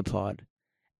up on the pod.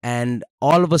 And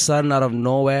all of a sudden, out of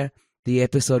nowhere, the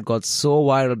episode got so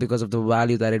viral because of the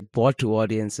value that it brought to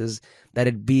audiences that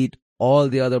it beat all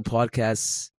the other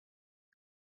podcasts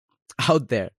out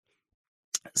there.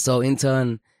 So in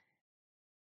turn,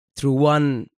 through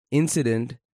one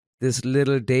incident, this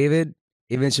little David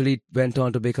eventually went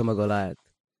on to become a Goliath.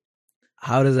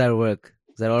 How does that work?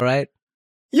 Is that all right?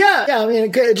 Yeah. I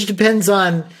mean, it just depends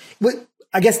on what,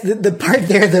 I guess the part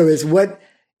there though is what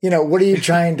are you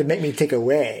trying to make me take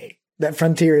away? That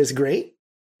Frontier is great?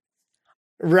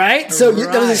 Right? So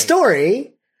that was a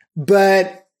story,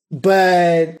 but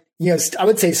I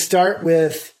would say start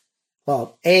with,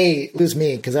 lose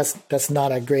me, because that's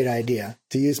not a great idea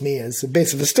to use me as the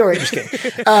base of the story. Just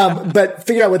kidding. But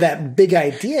figure out what that big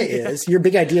idea is. Your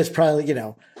big idea is probably,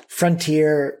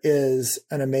 Frontier is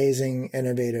an amazing,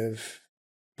 innovative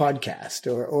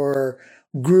podcast or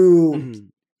grew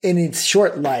in its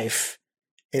short life.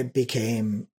 It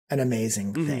became an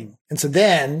amazing thing. And so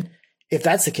then, if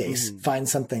that's the case, find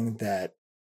something that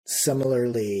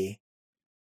similarly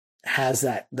has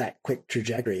that quick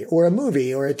trajectory, or a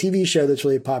movie or a TV show that's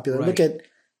really popular. Right. Look at,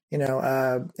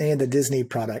 any of the Disney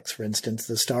products, for instance,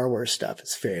 the Star Wars stuff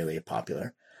is fairly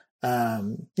popular. But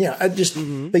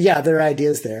yeah, there are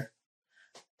ideas there,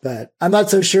 but I'm not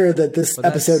so sure that this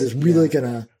episode is really going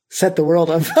to set the world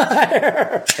on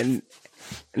fire. And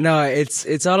no,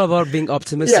 it's all about being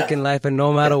optimistic in life, and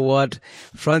no matter what,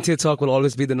 Frontier Talk will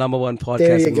always be the number one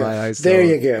podcast in my eyes. There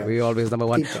you go. We always number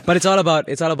one. But it's all about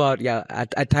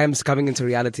at times coming into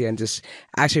reality and just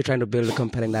actually trying to build a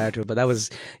compelling narrative. But that was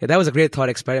a great thought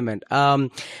experiment.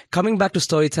 Coming back to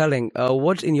storytelling,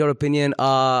 what in your opinion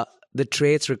are the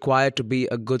traits required to be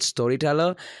a good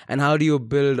storyteller, and how do you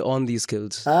build on these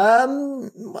skills?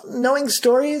 Knowing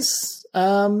stories.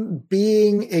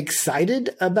 Being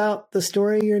excited about the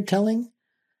story you're telling,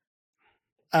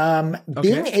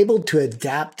 being able to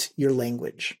adapt your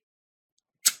language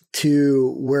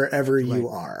to wherever you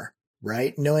are,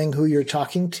 right? Knowing who you're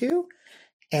talking to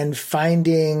and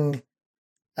finding,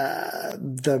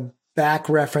 the back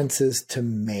references to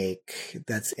make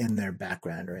that's in their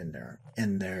background or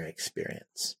in their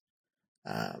experience.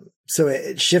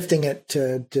 So shifting it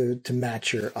to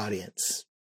match your audience's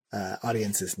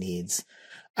needs.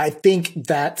 I think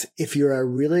that if you're a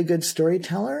really good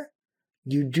storyteller,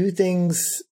 you do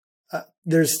things,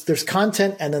 there's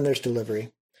content and then there's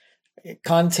delivery.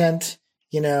 Content,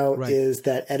 is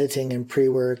that editing and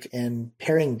pre-work and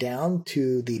paring down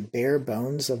to the bare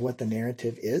bones of what the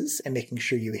narrative is and making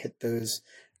sure you hit those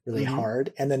really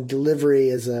hard. And then delivery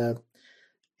is a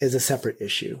separate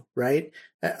issue, right?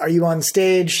 Are you on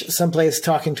stage someplace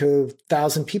talking to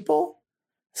 1,000 people?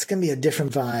 It's going to be a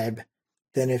different vibe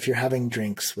than if you're having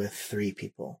drinks with 3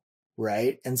 people,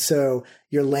 right? And so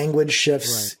your language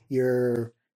shifts,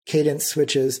 your cadence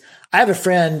switches. I have a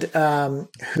friend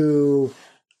who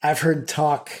I've heard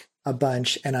talk a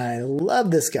bunch, and I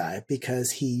love this guy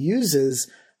because he uses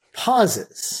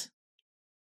pauses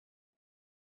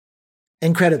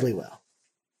incredibly well.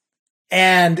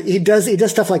 And he does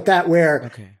stuff like that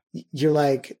where you're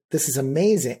like, this is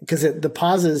amazing. Because the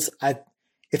pauses,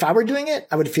 if I were doing it,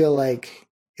 I would feel like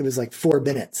it was like 4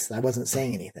 minutes. I wasn't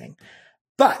saying anything.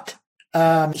 But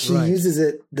he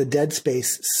uses the dead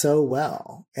space so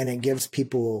well, and it gives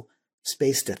people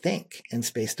space to think and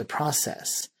space to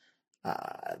process.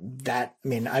 I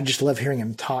just love hearing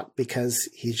him talk because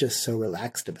he's just so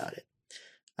relaxed about it.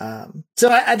 So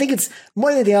I think it's more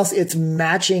than anything else, it's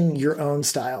matching your own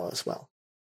style as well.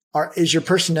 Is your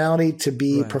personality to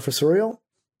be professorial?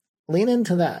 Lean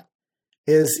into that.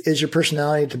 Is your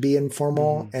personality to be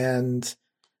informal and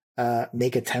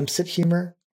make attempts at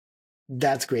humor?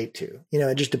 That's great too.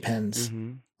 It just depends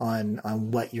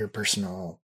on what your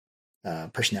personal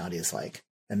personality is like,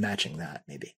 and matching that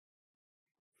maybe.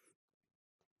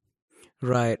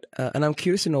 Right. And I'm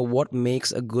curious to know what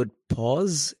makes a good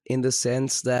pause, in the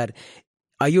sense that,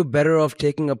 are you better off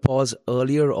taking a pause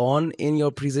earlier on in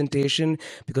your presentation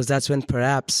because that's when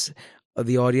perhaps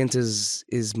the audience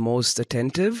is most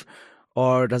attentive,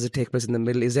 or does it take place in the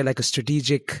middle? Is there like a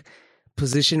strategic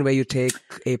position where you take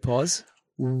a pause?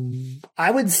 I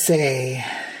would say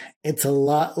it's a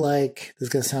lot like, this is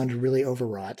going to sound really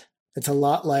overwrought. It's a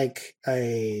lot like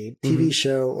a TV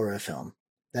show or a film.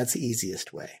 That's the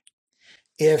easiest way.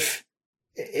 If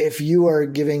you are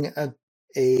giving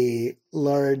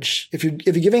if you're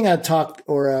giving a talk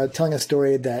or telling a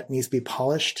story that needs to be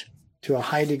polished to a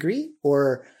high degree,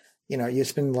 or you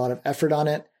spend a lot of effort on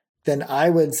it, then I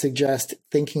would suggest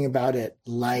thinking about it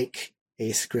like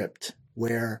a script,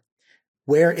 where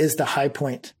is the high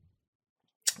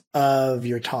of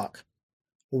your talk?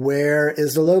 Where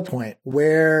is the low point?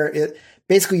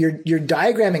 Basically you're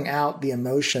diagramming out the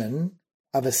emotion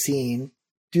of a scene.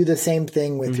 Do the same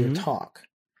thing with your talk.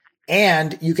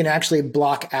 And you can actually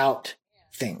block out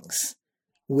things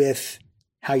with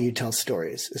how you tell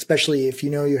stories, especially if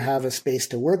you have a space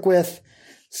to work with.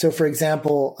 So for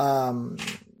example,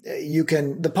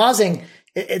 the pausing,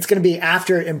 it's going to be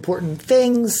after important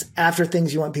things, after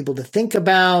things you want people to think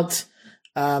about,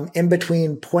 in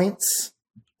between points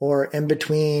or in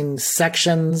between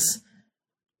sections,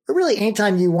 or really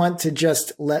anytime you want to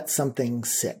just let something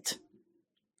sit,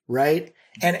 right?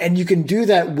 And you can do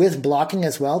that with blocking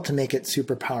as well to make it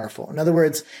super powerful. In other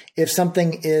words, if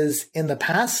something is in the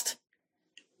past,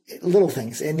 little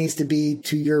things, it needs to be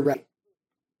to your right.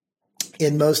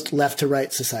 In most left to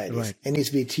right societies, it needs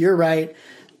to be to your right.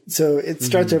 So it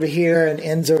starts over here and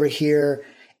ends over here.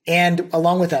 And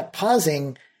along with that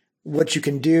pausing, what you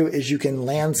can do is you can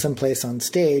land someplace on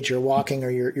stage, you're walking or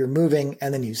you're moving,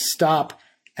 and then you stop,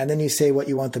 and then you say what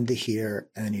you want them to hear,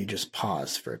 and then you just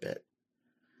pause for a bit.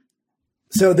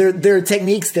 So there are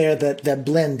techniques there that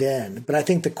blend in, but I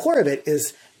think the core of it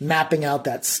is mapping out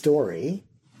that story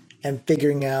and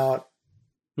figuring out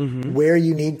where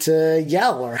you need to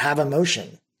yell or have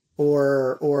emotion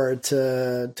or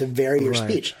to vary your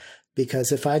speech.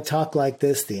 Because if I talk like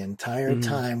this the entire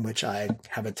time, which I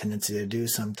have a tendency to do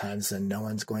sometimes, then no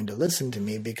one's going to listen to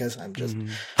me because I'm just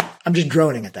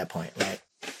droning at that point, right?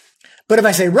 But if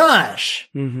I say, Raj,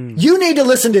 you need to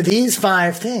listen to these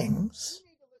 5 things,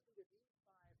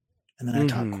 and then I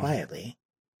talk quietly,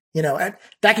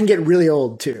 that can get really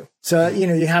old too. So,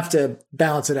 you have to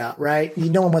balance it out, right?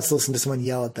 No one wants to listen to someone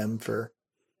yell at them for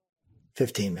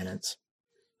 15 minutes.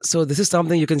 So this is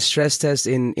something you can stress test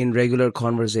in regular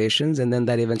conversations, and then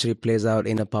that eventually plays out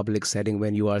in a public setting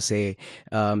when you are, say,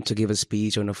 to give a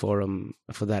speech on a forum,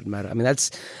 for that matter. I mean,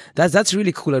 that's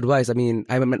really cool advice. I mean,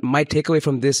 my takeaway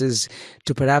from this is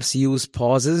to perhaps use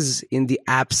pauses in the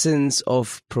absence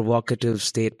of provocative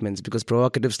statements, because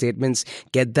provocative statements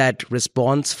get that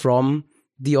response from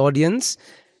the audience.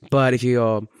 But if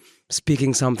you're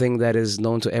speaking something that is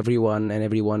known to everyone and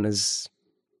everyone is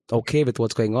okay with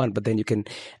what's going on, but then you can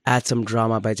add some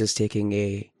drama by just taking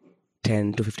a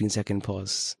 10 to 15 second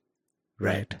pause.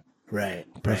 Right.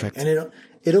 Perfect. And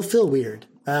it'll feel weird.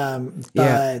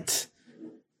 But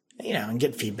and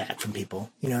get feedback from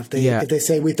people. If they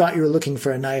say, we thought you were looking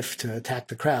for a knife to attack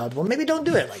the crowd, well, maybe don't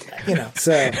do it like that.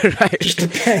 So it just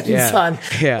depends on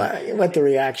what the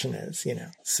reaction is,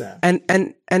 so.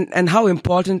 And how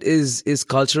important is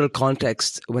cultural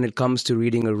context when it comes to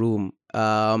reading a room?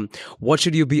 What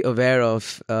should you be aware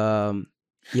of, when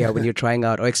you're trying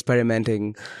out or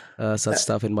experimenting such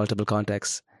stuff in multiple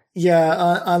contexts?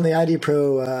 Yeah, on the ID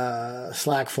Pro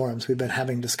Slack forums, we've been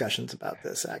having discussions about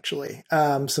this actually.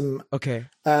 Some Okay.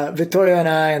 Victoria and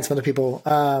I and some other people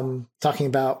talking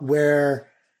about where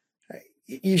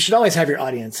you should always have your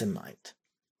audience in mind,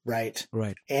 right?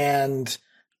 Right. And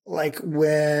like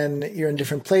when you're in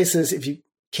different places, if you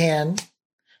can,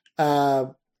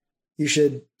 you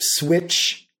should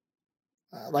switch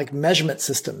like measurement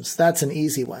systems. That's an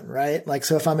easy one, right? Like,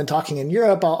 so if I'm talking in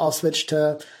Europe, I'll switch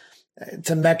to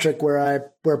metric where I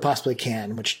possibly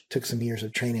can, which took some years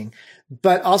of training,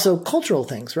 but also cultural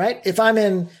things, right? If I'm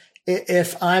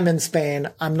in Spain,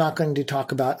 I'm not going to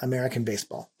talk about American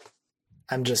baseball.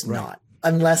 I'm just not,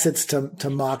 unless it's to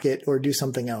mock it or do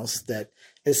something else that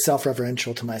is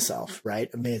self-referential to myself, right?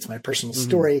 I mean, it's my personal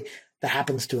story that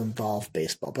happens to involve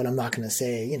baseball, but I'm not going to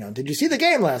say, did you see the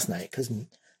game last night? Because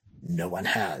no one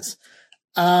has.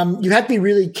 You have to be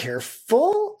really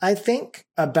careful, I think,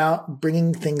 about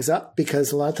bringing things up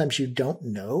because a lot of times you don't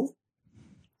know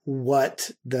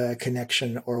what the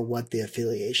connection or what the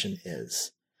affiliation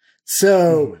is.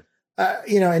 So,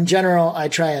 in general, I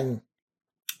try and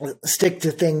stick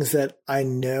to things that I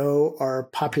know are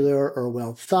popular or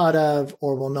well thought of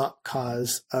or will not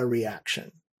cause a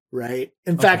reaction, right?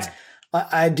 In fact,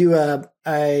 I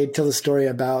tell the story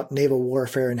about naval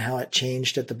warfare and how it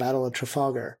changed at the Battle of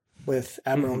Trafalgar with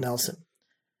Admiral Nelson.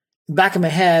 Back in my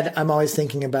head, I'm always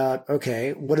thinking about,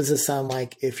 okay, what does it sound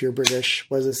like if you're British?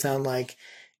 What does it sound like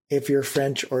if you're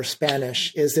French or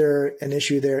Spanish? Is there an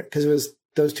issue there? Because it was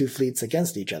those two fleets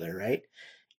against each other, right?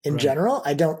 In general,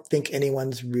 I don't think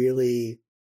anyone's really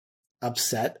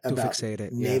upset about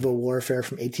naval warfare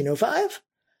from 1805.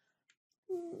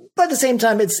 But at the same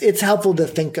time, it's helpful to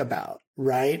think about,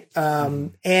 right?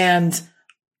 And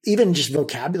even just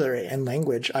vocabulary and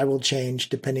language, I will change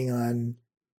depending on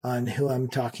who I'm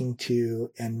talking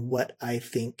to and what I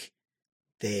think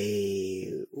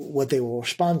what they will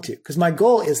respond to. Because my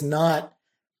goal is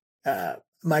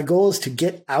to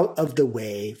get out of the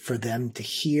way for them to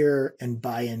hear and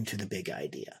buy into the big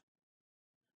idea.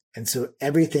 And so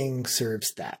everything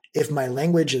serves that. If my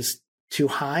language is too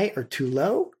high or too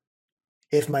low,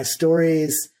 if my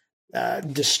stories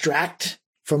distract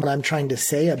from what I'm trying to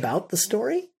say about the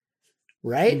story,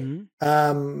 right?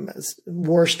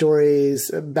 War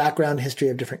stories, background history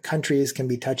of different countries can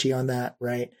be touchy on that,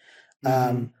 right?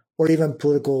 Or even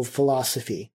political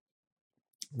philosophy,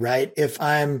 right? If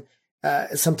I'm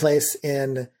someplace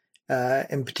in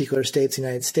particular states,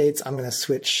 United States, I'm going to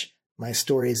switch my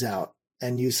stories out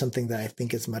and use something that I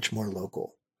think is much more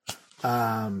local.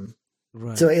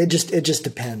 So it just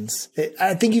depends.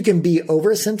 I think you can be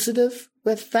oversensitive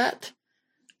with that.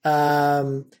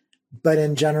 But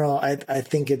in general, I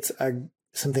think it's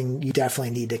something you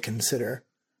definitely need to consider.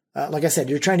 Like I said,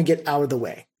 you're trying to get out of the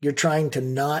way. You're trying to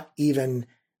not even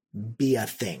be a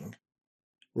thing,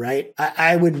 right?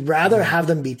 I would rather have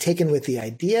them be taken with the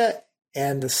idea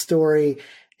and the story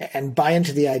and buy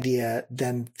into the idea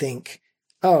than think,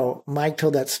 oh, Mike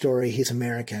told that story. He's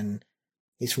American.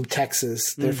 He's from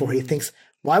Texas. Therefore, he thinks,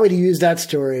 why would he use that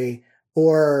story?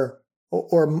 Or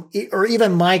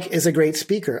even Mike is a great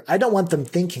speaker. I don't want them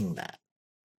thinking that.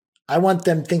 I want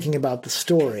them thinking about the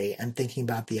story and thinking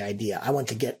about the idea. I want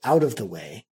to get out of the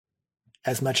way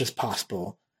as much as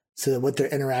possible so that what they're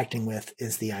interacting with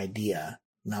is the idea,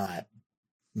 not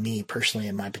me personally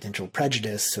and my potential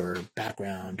prejudice or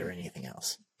background or anything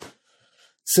else.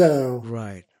 So,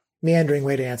 meandering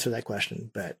way to answer that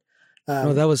question, but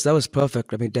no, that was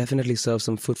perfect. I mean, definitely serve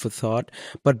some food for thought.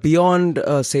 But beyond,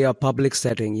 say, a public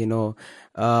setting,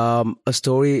 a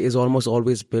story is almost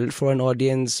always built for an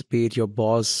audience, be it your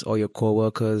boss or your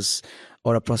coworkers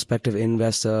or a prospective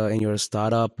investor in your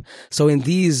startup. So in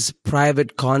these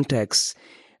private contexts,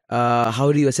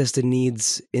 how do you assess the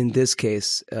needs in this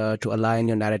case to align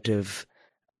your narrative?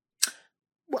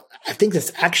 Well, I think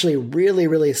that's actually really,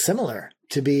 really similar.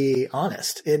 To be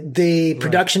honest, the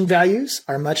production values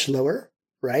are much lower,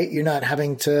 right? You're not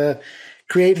having to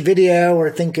create video or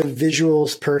think of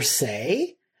visuals per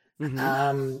se.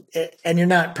 And you're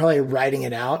not probably writing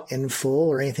it out in full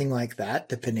or anything like that,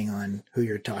 depending on who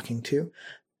you're talking to.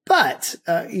 But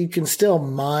you can still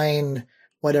mine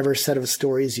whatever set of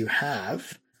stories you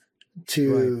have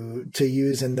to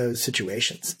use in those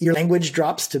situations. Your language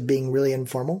drops to being really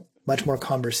informal. Much more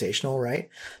conversational, right?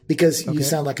 Because you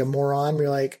sound like a moron.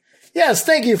 You're like, yes,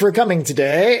 thank you for coming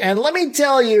today. And let me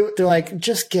tell you, they're like,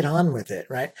 just get on with it,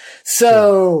 right?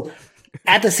 So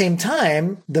at the same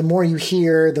time, the more you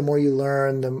hear, the more you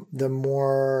learn, the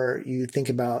more you think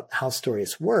about how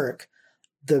stories work,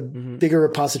 the bigger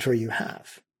repository you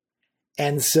have.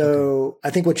 And so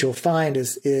I think what you'll find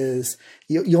is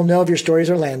you'll know if your stories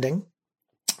are landing.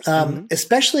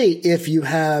 Especially if you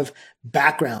have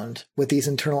background with these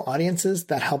internal audiences,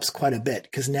 that helps quite a bit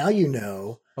because now you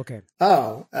know, Okay.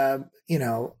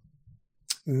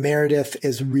 Meredith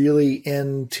is really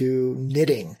into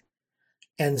knitting.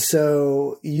 And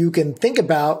so you can think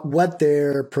about what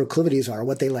their proclivities are,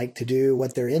 what they like to do,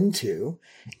 what they're into,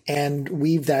 and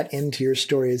weave that into your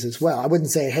stories as well. I wouldn't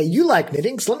say, hey, you like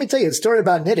knitting, so let me tell you a story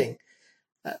about knitting.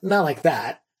 Not like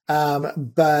that.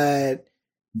 But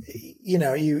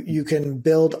you can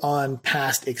build on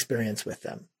past experience with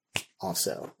them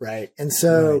also, right? And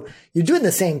so you're doing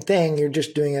the same thing. You're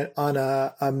just doing it on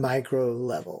a micro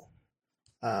level.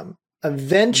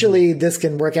 Eventually this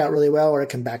can work out really well or it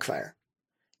can backfire.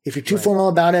 If you're too formal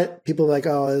about it, people are like,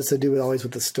 oh, this is to do always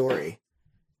with the story.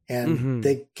 And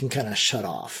they can kind of shut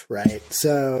off, right?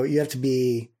 So you have to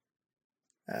be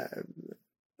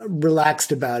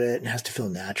relaxed about it and it has to feel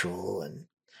natural. And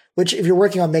which if you're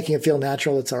working on making it feel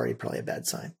natural, it's already probably a bad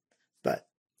sign. But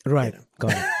got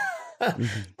it.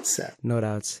 So no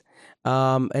doubts.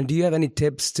 And do you have any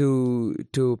tips to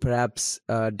perhaps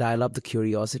dial up the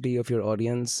curiosity of your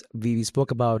audience? We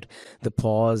spoke about the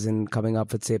pause and coming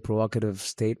up with, say, provocative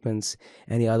statements.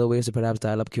 Any other ways to perhaps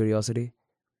dial up curiosity?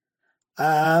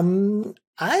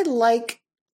 I like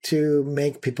to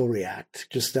make people react.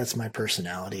 Just that's my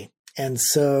personality. And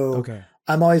so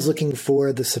I'm always looking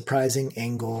for the surprising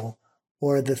angle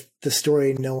or the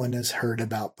story no one has heard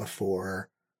about before.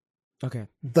 Okay.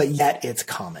 But yet it's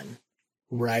common,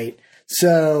 right?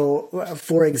 So,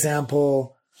 for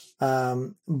example,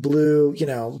 blue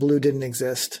didn't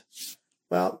exist.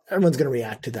 Well, everyone's going to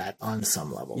react to that on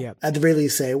some level. Yeah. At the very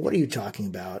least, say, "What are you talking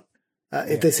about?"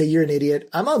 If they say you're an idiot,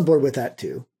 I'm on board with that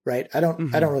too, right? I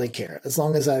don't really care as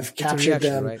long as I've captured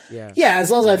them. Right? Yeah.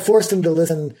 As long as I've forced them to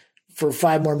listen for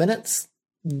 5 more minutes.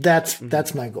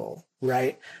 That's my goal,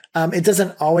 right? It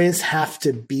doesn't always have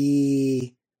to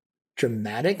be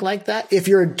dramatic like that. If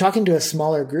you're talking to a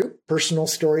smaller group, personal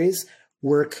stories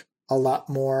work a lot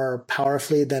more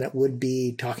powerfully than it would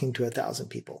be talking to 1,000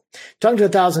 people. Talking to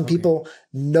 1,000 people,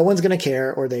 no one's going to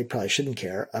care, or they probably shouldn't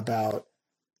care about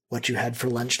what you had for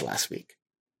lunch last week.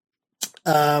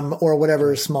 Or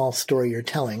whatever small story you're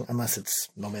telling, unless it's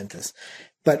momentous.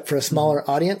 But for a smaller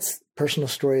audience, personal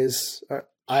stories are,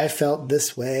 I felt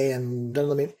this way, and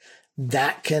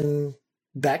that can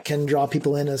draw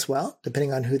people in as well,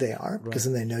 depending on who they are, because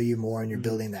then they know you more and you're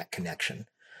building that connection.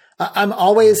 I'm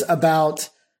always about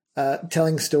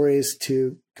telling stories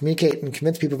to communicate and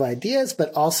convince people of ideas,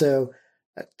 but also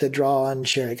to draw on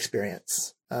shared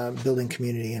experience, building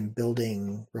community and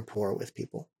building rapport with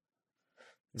people.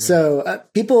 Right. So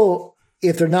people,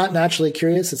 if they're not naturally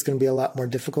curious, it's going to be a lot more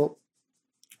difficult,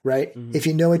 right? If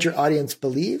you know what your audience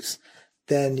believes,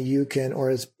 then you can,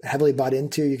 or is heavily bought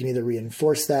into, you can either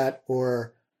reinforce that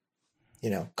or,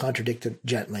 contradict it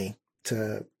gently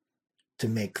to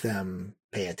make them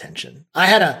pay attention. I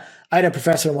had a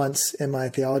professor once in my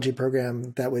theology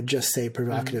program that would just say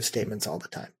provocative statements all the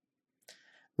time,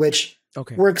 which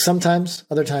works sometimes.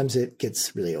 Other times it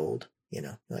gets really old,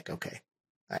 you're like, okay.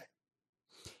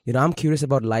 I'm curious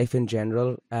about life in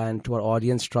general, and to our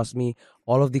audience, trust me,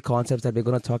 all of the concepts that we're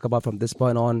going to talk about from this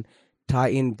point on tie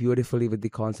in beautifully with the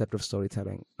concept of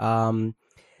storytelling.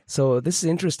 So this is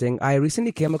interesting. I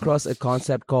recently came across a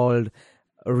concept called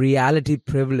reality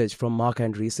privilege from Mark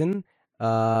Andreessen,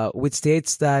 which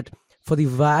states that for the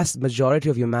vast majority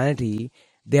of humanity,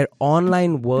 their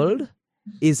online world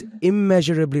is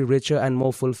immeasurably richer and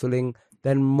more fulfilling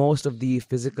than most of the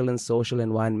physical and social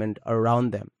environment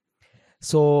around them.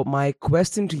 So my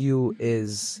question to you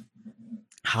is,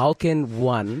 how can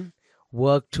one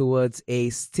work towards a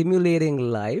stimulating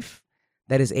life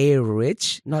that is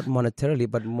rich, not monetarily,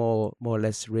 but more or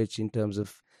less rich in terms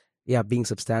of being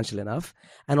substantial enough,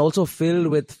 and also filled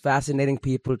with fascinating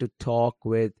people to talk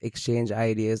with, exchange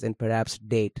ideas, and perhaps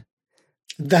date?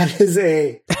 That is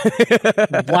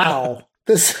wow.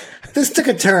 This took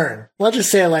a turn. Let's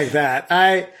just say it like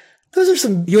that. Those are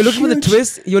some. You're looking for the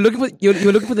twist. You're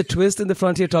looking for the twist in the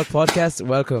Frontier Talk podcast.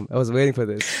 Welcome. I was waiting for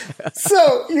this.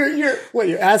 So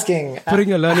you're asking putting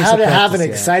your learning how to have an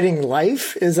exciting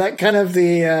life? Is that kind of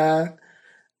the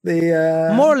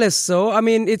more or less so? I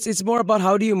mean, it's more about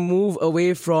how do you move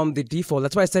away from the default.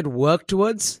 That's why I said work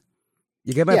towards.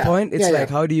 You get my point? It's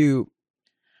how do you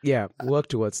work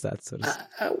towards that sort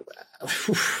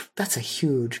of. That's a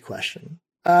huge question.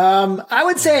 I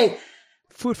would say.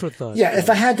 Food for thought. Yeah, if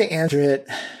I had to answer it,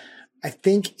 I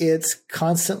think it's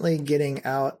constantly getting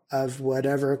out of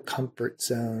whatever comfort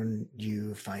zone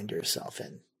you find yourself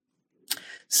in.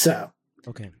 So,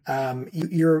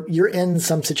 you're in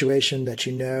some situation that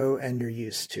you know and you're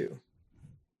used to.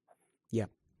 Yeah.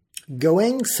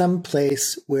 going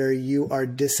someplace where you are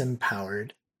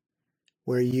disempowered,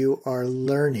 where you are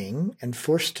learning and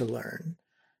forced to learn,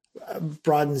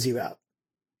 broadens you out,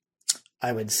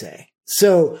 I would say.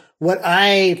 So what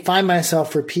I find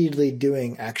myself repeatedly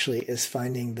doing actually is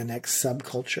finding the next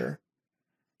subculture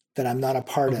that I'm not a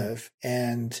part of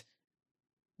and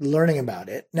learning about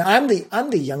it. Now I'm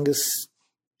the youngest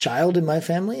child in my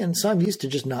family, and so I'm used to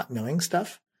just not knowing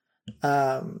stuff.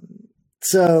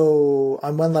 So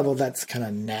on one level, that's kind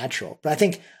of natural. But I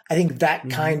think that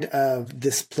kind of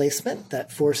displacement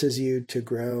that forces you to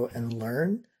grow and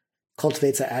learn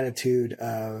cultivates an attitude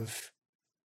of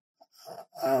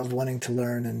wanting to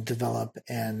learn and develop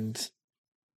and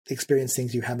experience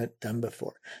things you haven't done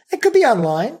before. It could be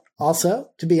online also,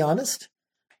 to be honest.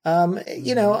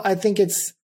 I think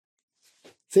it's,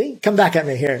 see, come back at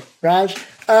me here, Raj.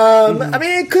 I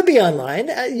mean, it could be online.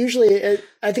 Usually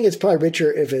I think it's probably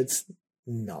richer if it's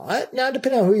not. Now,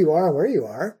 depending on who you are and where you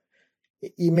are,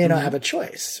 you may not have a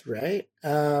choice, right?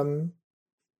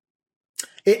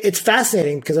 It's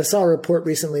fascinating because I saw a report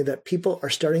recently that people are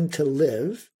starting to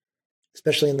live,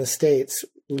 especially in the States,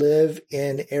 live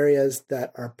in areas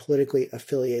that are politically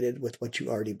affiliated with what you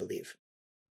already believe,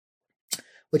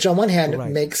 which on one hand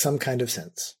makes some kind of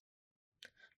sense.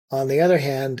 On the other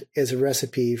hand, is a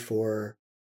recipe for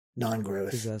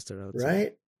non-growth, disaster,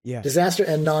 right? Yeah, disaster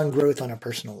and non-growth on a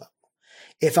personal level.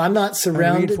 If I'm not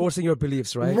surrounded, reinforcing your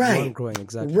beliefs, right? Non-growing,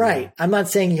 exactly. Right. I'm not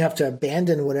saying you have to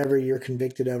abandon whatever you're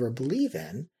convicted of or believe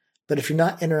in, but if you're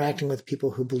not interacting with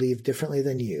people who believe differently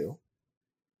than you,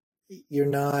 you're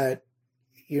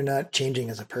not changing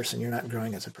as a person. You're not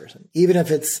growing as a person, even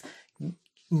if it's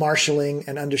marshaling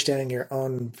and understanding your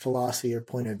own philosophy or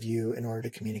point of view in order to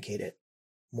communicate it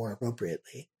more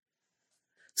appropriately.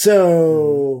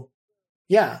 So,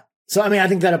 yeah. So, I mean, I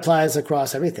think that applies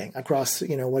across everything, across,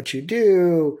 what you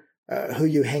do, who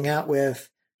you hang out with,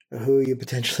 who you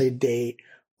potentially date,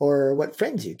 or what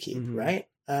friends you keep, right?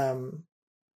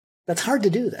 That's hard to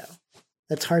do, though.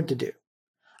 That's hard to do.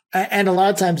 And a lot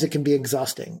of times it can be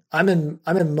exhausting. I'm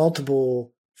in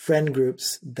multiple friend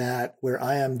groups where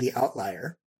I am the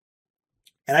outlier,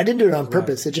 and I didn't do it on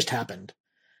purpose. It just happened.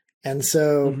 And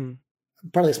so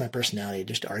partly it's my personality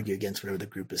just to argue against whatever the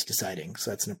group is deciding.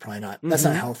 So that's probably not, that's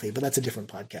not healthy, but that's a different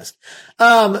podcast.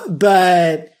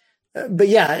 But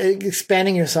yeah,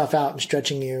 expanding yourself out and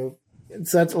stretching you.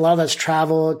 So that's a lot of that's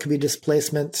travel. It could be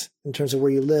displacement in terms of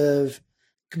where you live.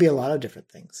 It could be a lot of different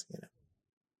things,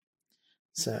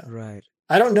 So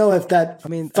I don't know if that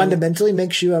fundamentally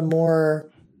makes you a more,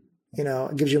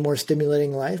 gives you a more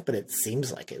stimulating life, but it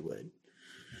seems like it would.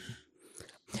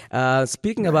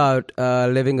 Speaking about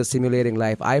living a stimulating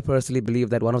life, I personally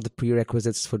believe that one of the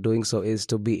prerequisites for doing so is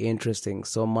to be interesting.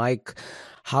 So, Mike,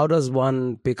 how does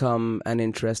one become an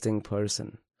interesting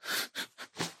person?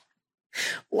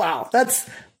 Wow, that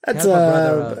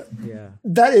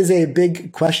is a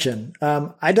big question.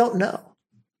 I don't know.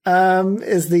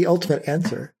 Is the ultimate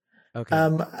answer.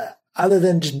 Okay. Other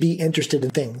than just be interested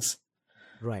in things.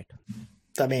 Right.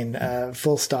 I mean,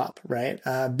 full stop, right?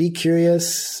 Be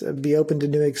curious, be open to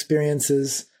new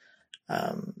experiences,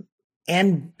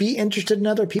 and be interested in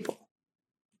other people.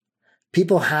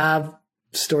 People have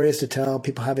stories to tell,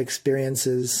 people have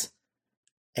experiences,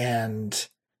 and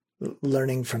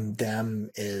learning from them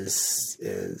is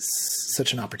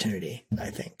such an opportunity, I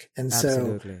think. And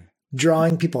Absolutely. So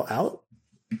drawing people out,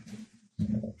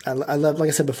 I love, like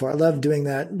I said before, I love doing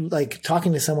that, like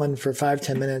talking to someone for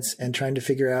 5-10 minutes and trying to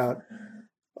figure out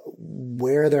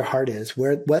where their heart is,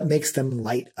 what makes them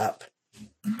light up.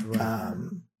 Right.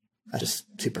 That's just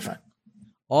super fun.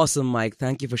 Awesome, Mike.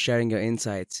 Thank you for sharing your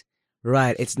insights.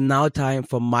 Right. It's now time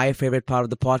for my favorite part of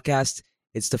the podcast.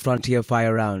 It's the Frontier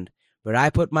Fire Round, where I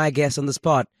put my guests on the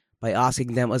spot by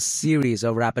asking them a series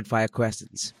of rapid fire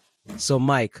questions. So,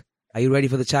 Mike, are you ready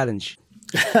for the challenge?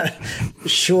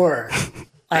 Sure.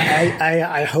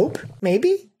 I hope,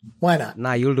 maybe. Why not?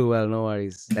 Nah, you'll do well. No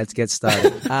worries. Let's get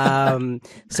started.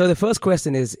 So the first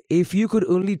question is, if you could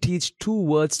only teach 2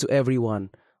 words to everyone,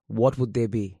 what would they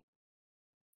be?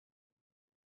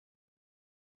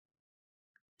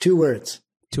 2 words.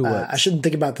 2 words. I shouldn't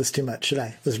think about this too much, should I?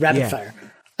 It was rapid fire.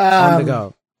 On the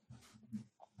go.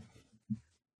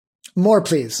 More,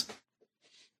 please.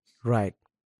 Right.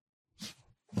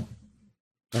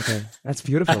 Okay, that's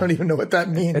beautiful. I don't even know what that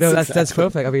means. No, that's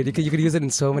perfect. I mean, you could use it in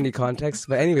so many contexts.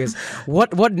 But anyways,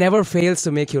 what never fails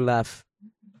to make you laugh?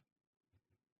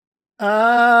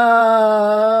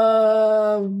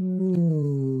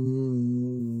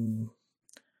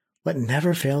 What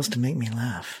never fails to make me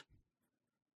laugh?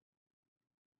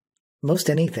 Most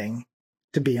anything,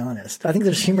 to be honest. I think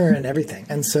there's humor in everything,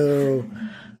 and so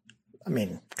I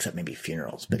mean, except maybe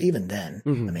funerals, but even then, I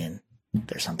mean,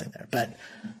 there's something there. But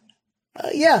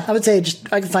yeah, I would say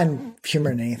just I can find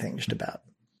humor in anything, just about.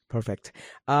 Perfect.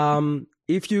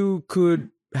 If you could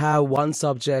have one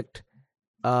subject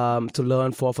to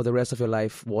learn for the rest of your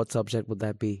life, what subject would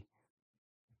that be?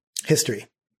 History.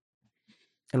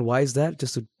 And why is that?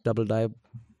 Just to double dive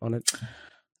on it.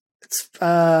 It's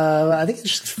I think it's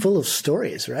just full of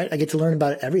stories, right? I get to learn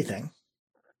about everything.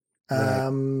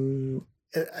 Right.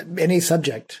 Any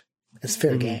subject is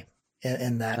fair game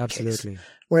in that Absolutely. case.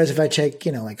 Whereas if I take,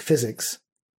 like physics,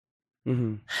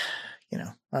 Mm-hmm.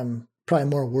 I'm probably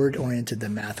more word oriented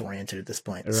than math oriented at this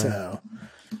point. Right. So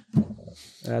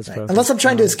That's perfect. unless I'm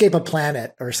trying to escape a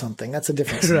planet or something, that's a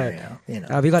different scenario.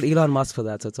 We got Elon Musk for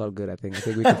that, so it's all good. I think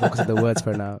we can focus on the words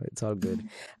for now. It's all good.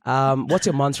 What's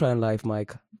your mantra in life,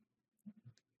 Mike?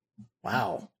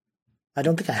 Wow, I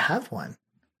don't think I have one.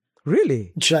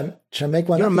 Really? Should I make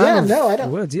one? You're a man of I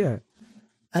don't. words. Yeah.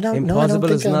 I don't. Impossible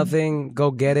no, is nothing.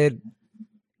 Go get it.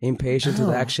 Impatient with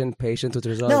No. action, patient with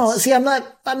results. No, see, I'm not.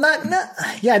 No,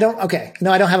 yeah, I don't. Okay,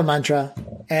 no, I don't have a mantra,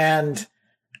 and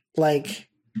like,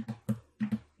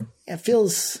 it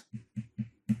feels.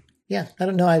 Yeah, I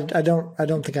don't know. I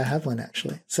don't think I have one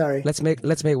actually. Sorry. Let's make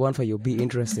one for you. Be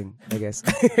interesting, I guess.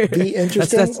 Be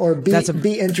interesting or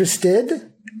be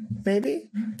interested,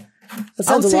 maybe. That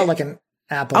sounds a lot like an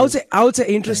Apple. I would say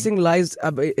interesting lies.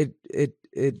 I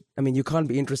mean, you can't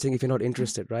be interesting if you're not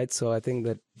interested, right? So I think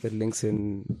that links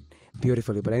in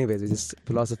beautifully. But anyways, we're just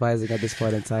philosophizing at this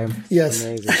point in time. Yes.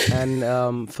 Amazing.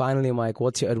 And finally, Mike,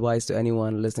 what's your advice to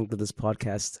anyone listening to this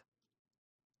podcast?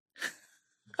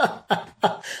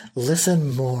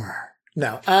 Listen more.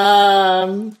 No.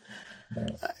 Anyone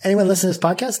listening to this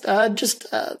podcast, just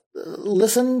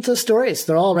listen to stories.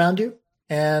 They're all around you,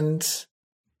 and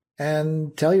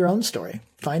tell your own story.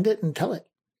 Find it and tell it.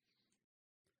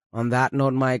 On that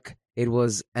note, Mike, it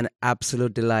was an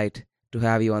absolute delight to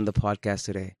have you on the podcast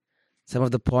today. Some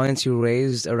of the points you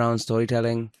raised around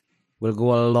storytelling will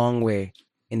go a long way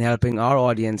in helping our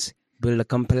audience build a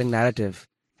compelling narrative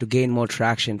to gain more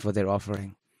traction for their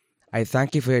offering. I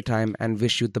thank you for your time and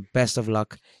wish you the best of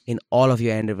luck in all of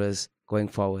your endeavors going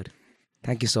forward.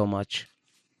 Thank you so much.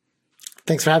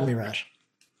 Thanks for having me, Raj.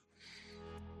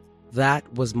 That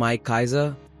was Mike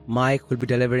Kaiser. Mike will be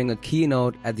delivering a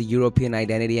keynote at the European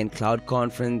Identity and Cloud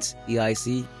Conference,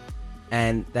 EIC,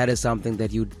 and that is something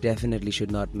that you definitely should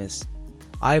not miss.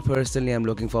 I personally am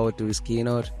looking forward to his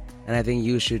keynote, and I think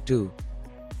you should too.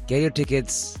 Get your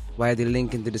tickets via the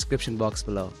link in the description box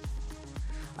below.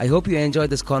 I hope you enjoyed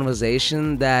this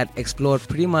conversation that explored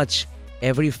pretty much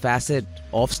every facet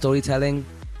of storytelling,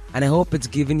 and I hope it's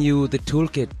given you the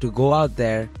toolkit to go out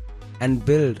there and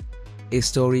build a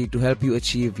story to help you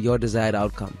achieve your desired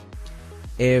outcome.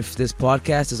 If this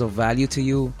podcast is of value to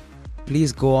you,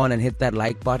 please go on and hit that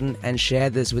like button and share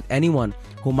this with anyone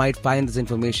who might find this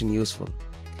information useful.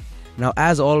 Now,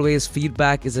 as always,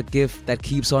 feedback is a gift that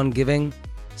keeps on giving,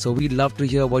 so we'd love to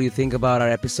hear what you think about our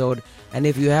episode, and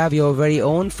if you have your very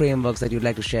own frameworks that you'd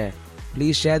like to share,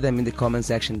 please share them in the comment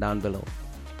section down below.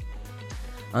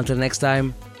 Until next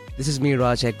time, this is me,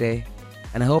 Raj Hegde,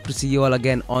 and I hope to see you all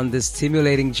again on this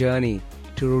stimulating journey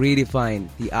to redefine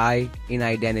the I in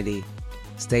identity.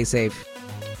 Stay safe.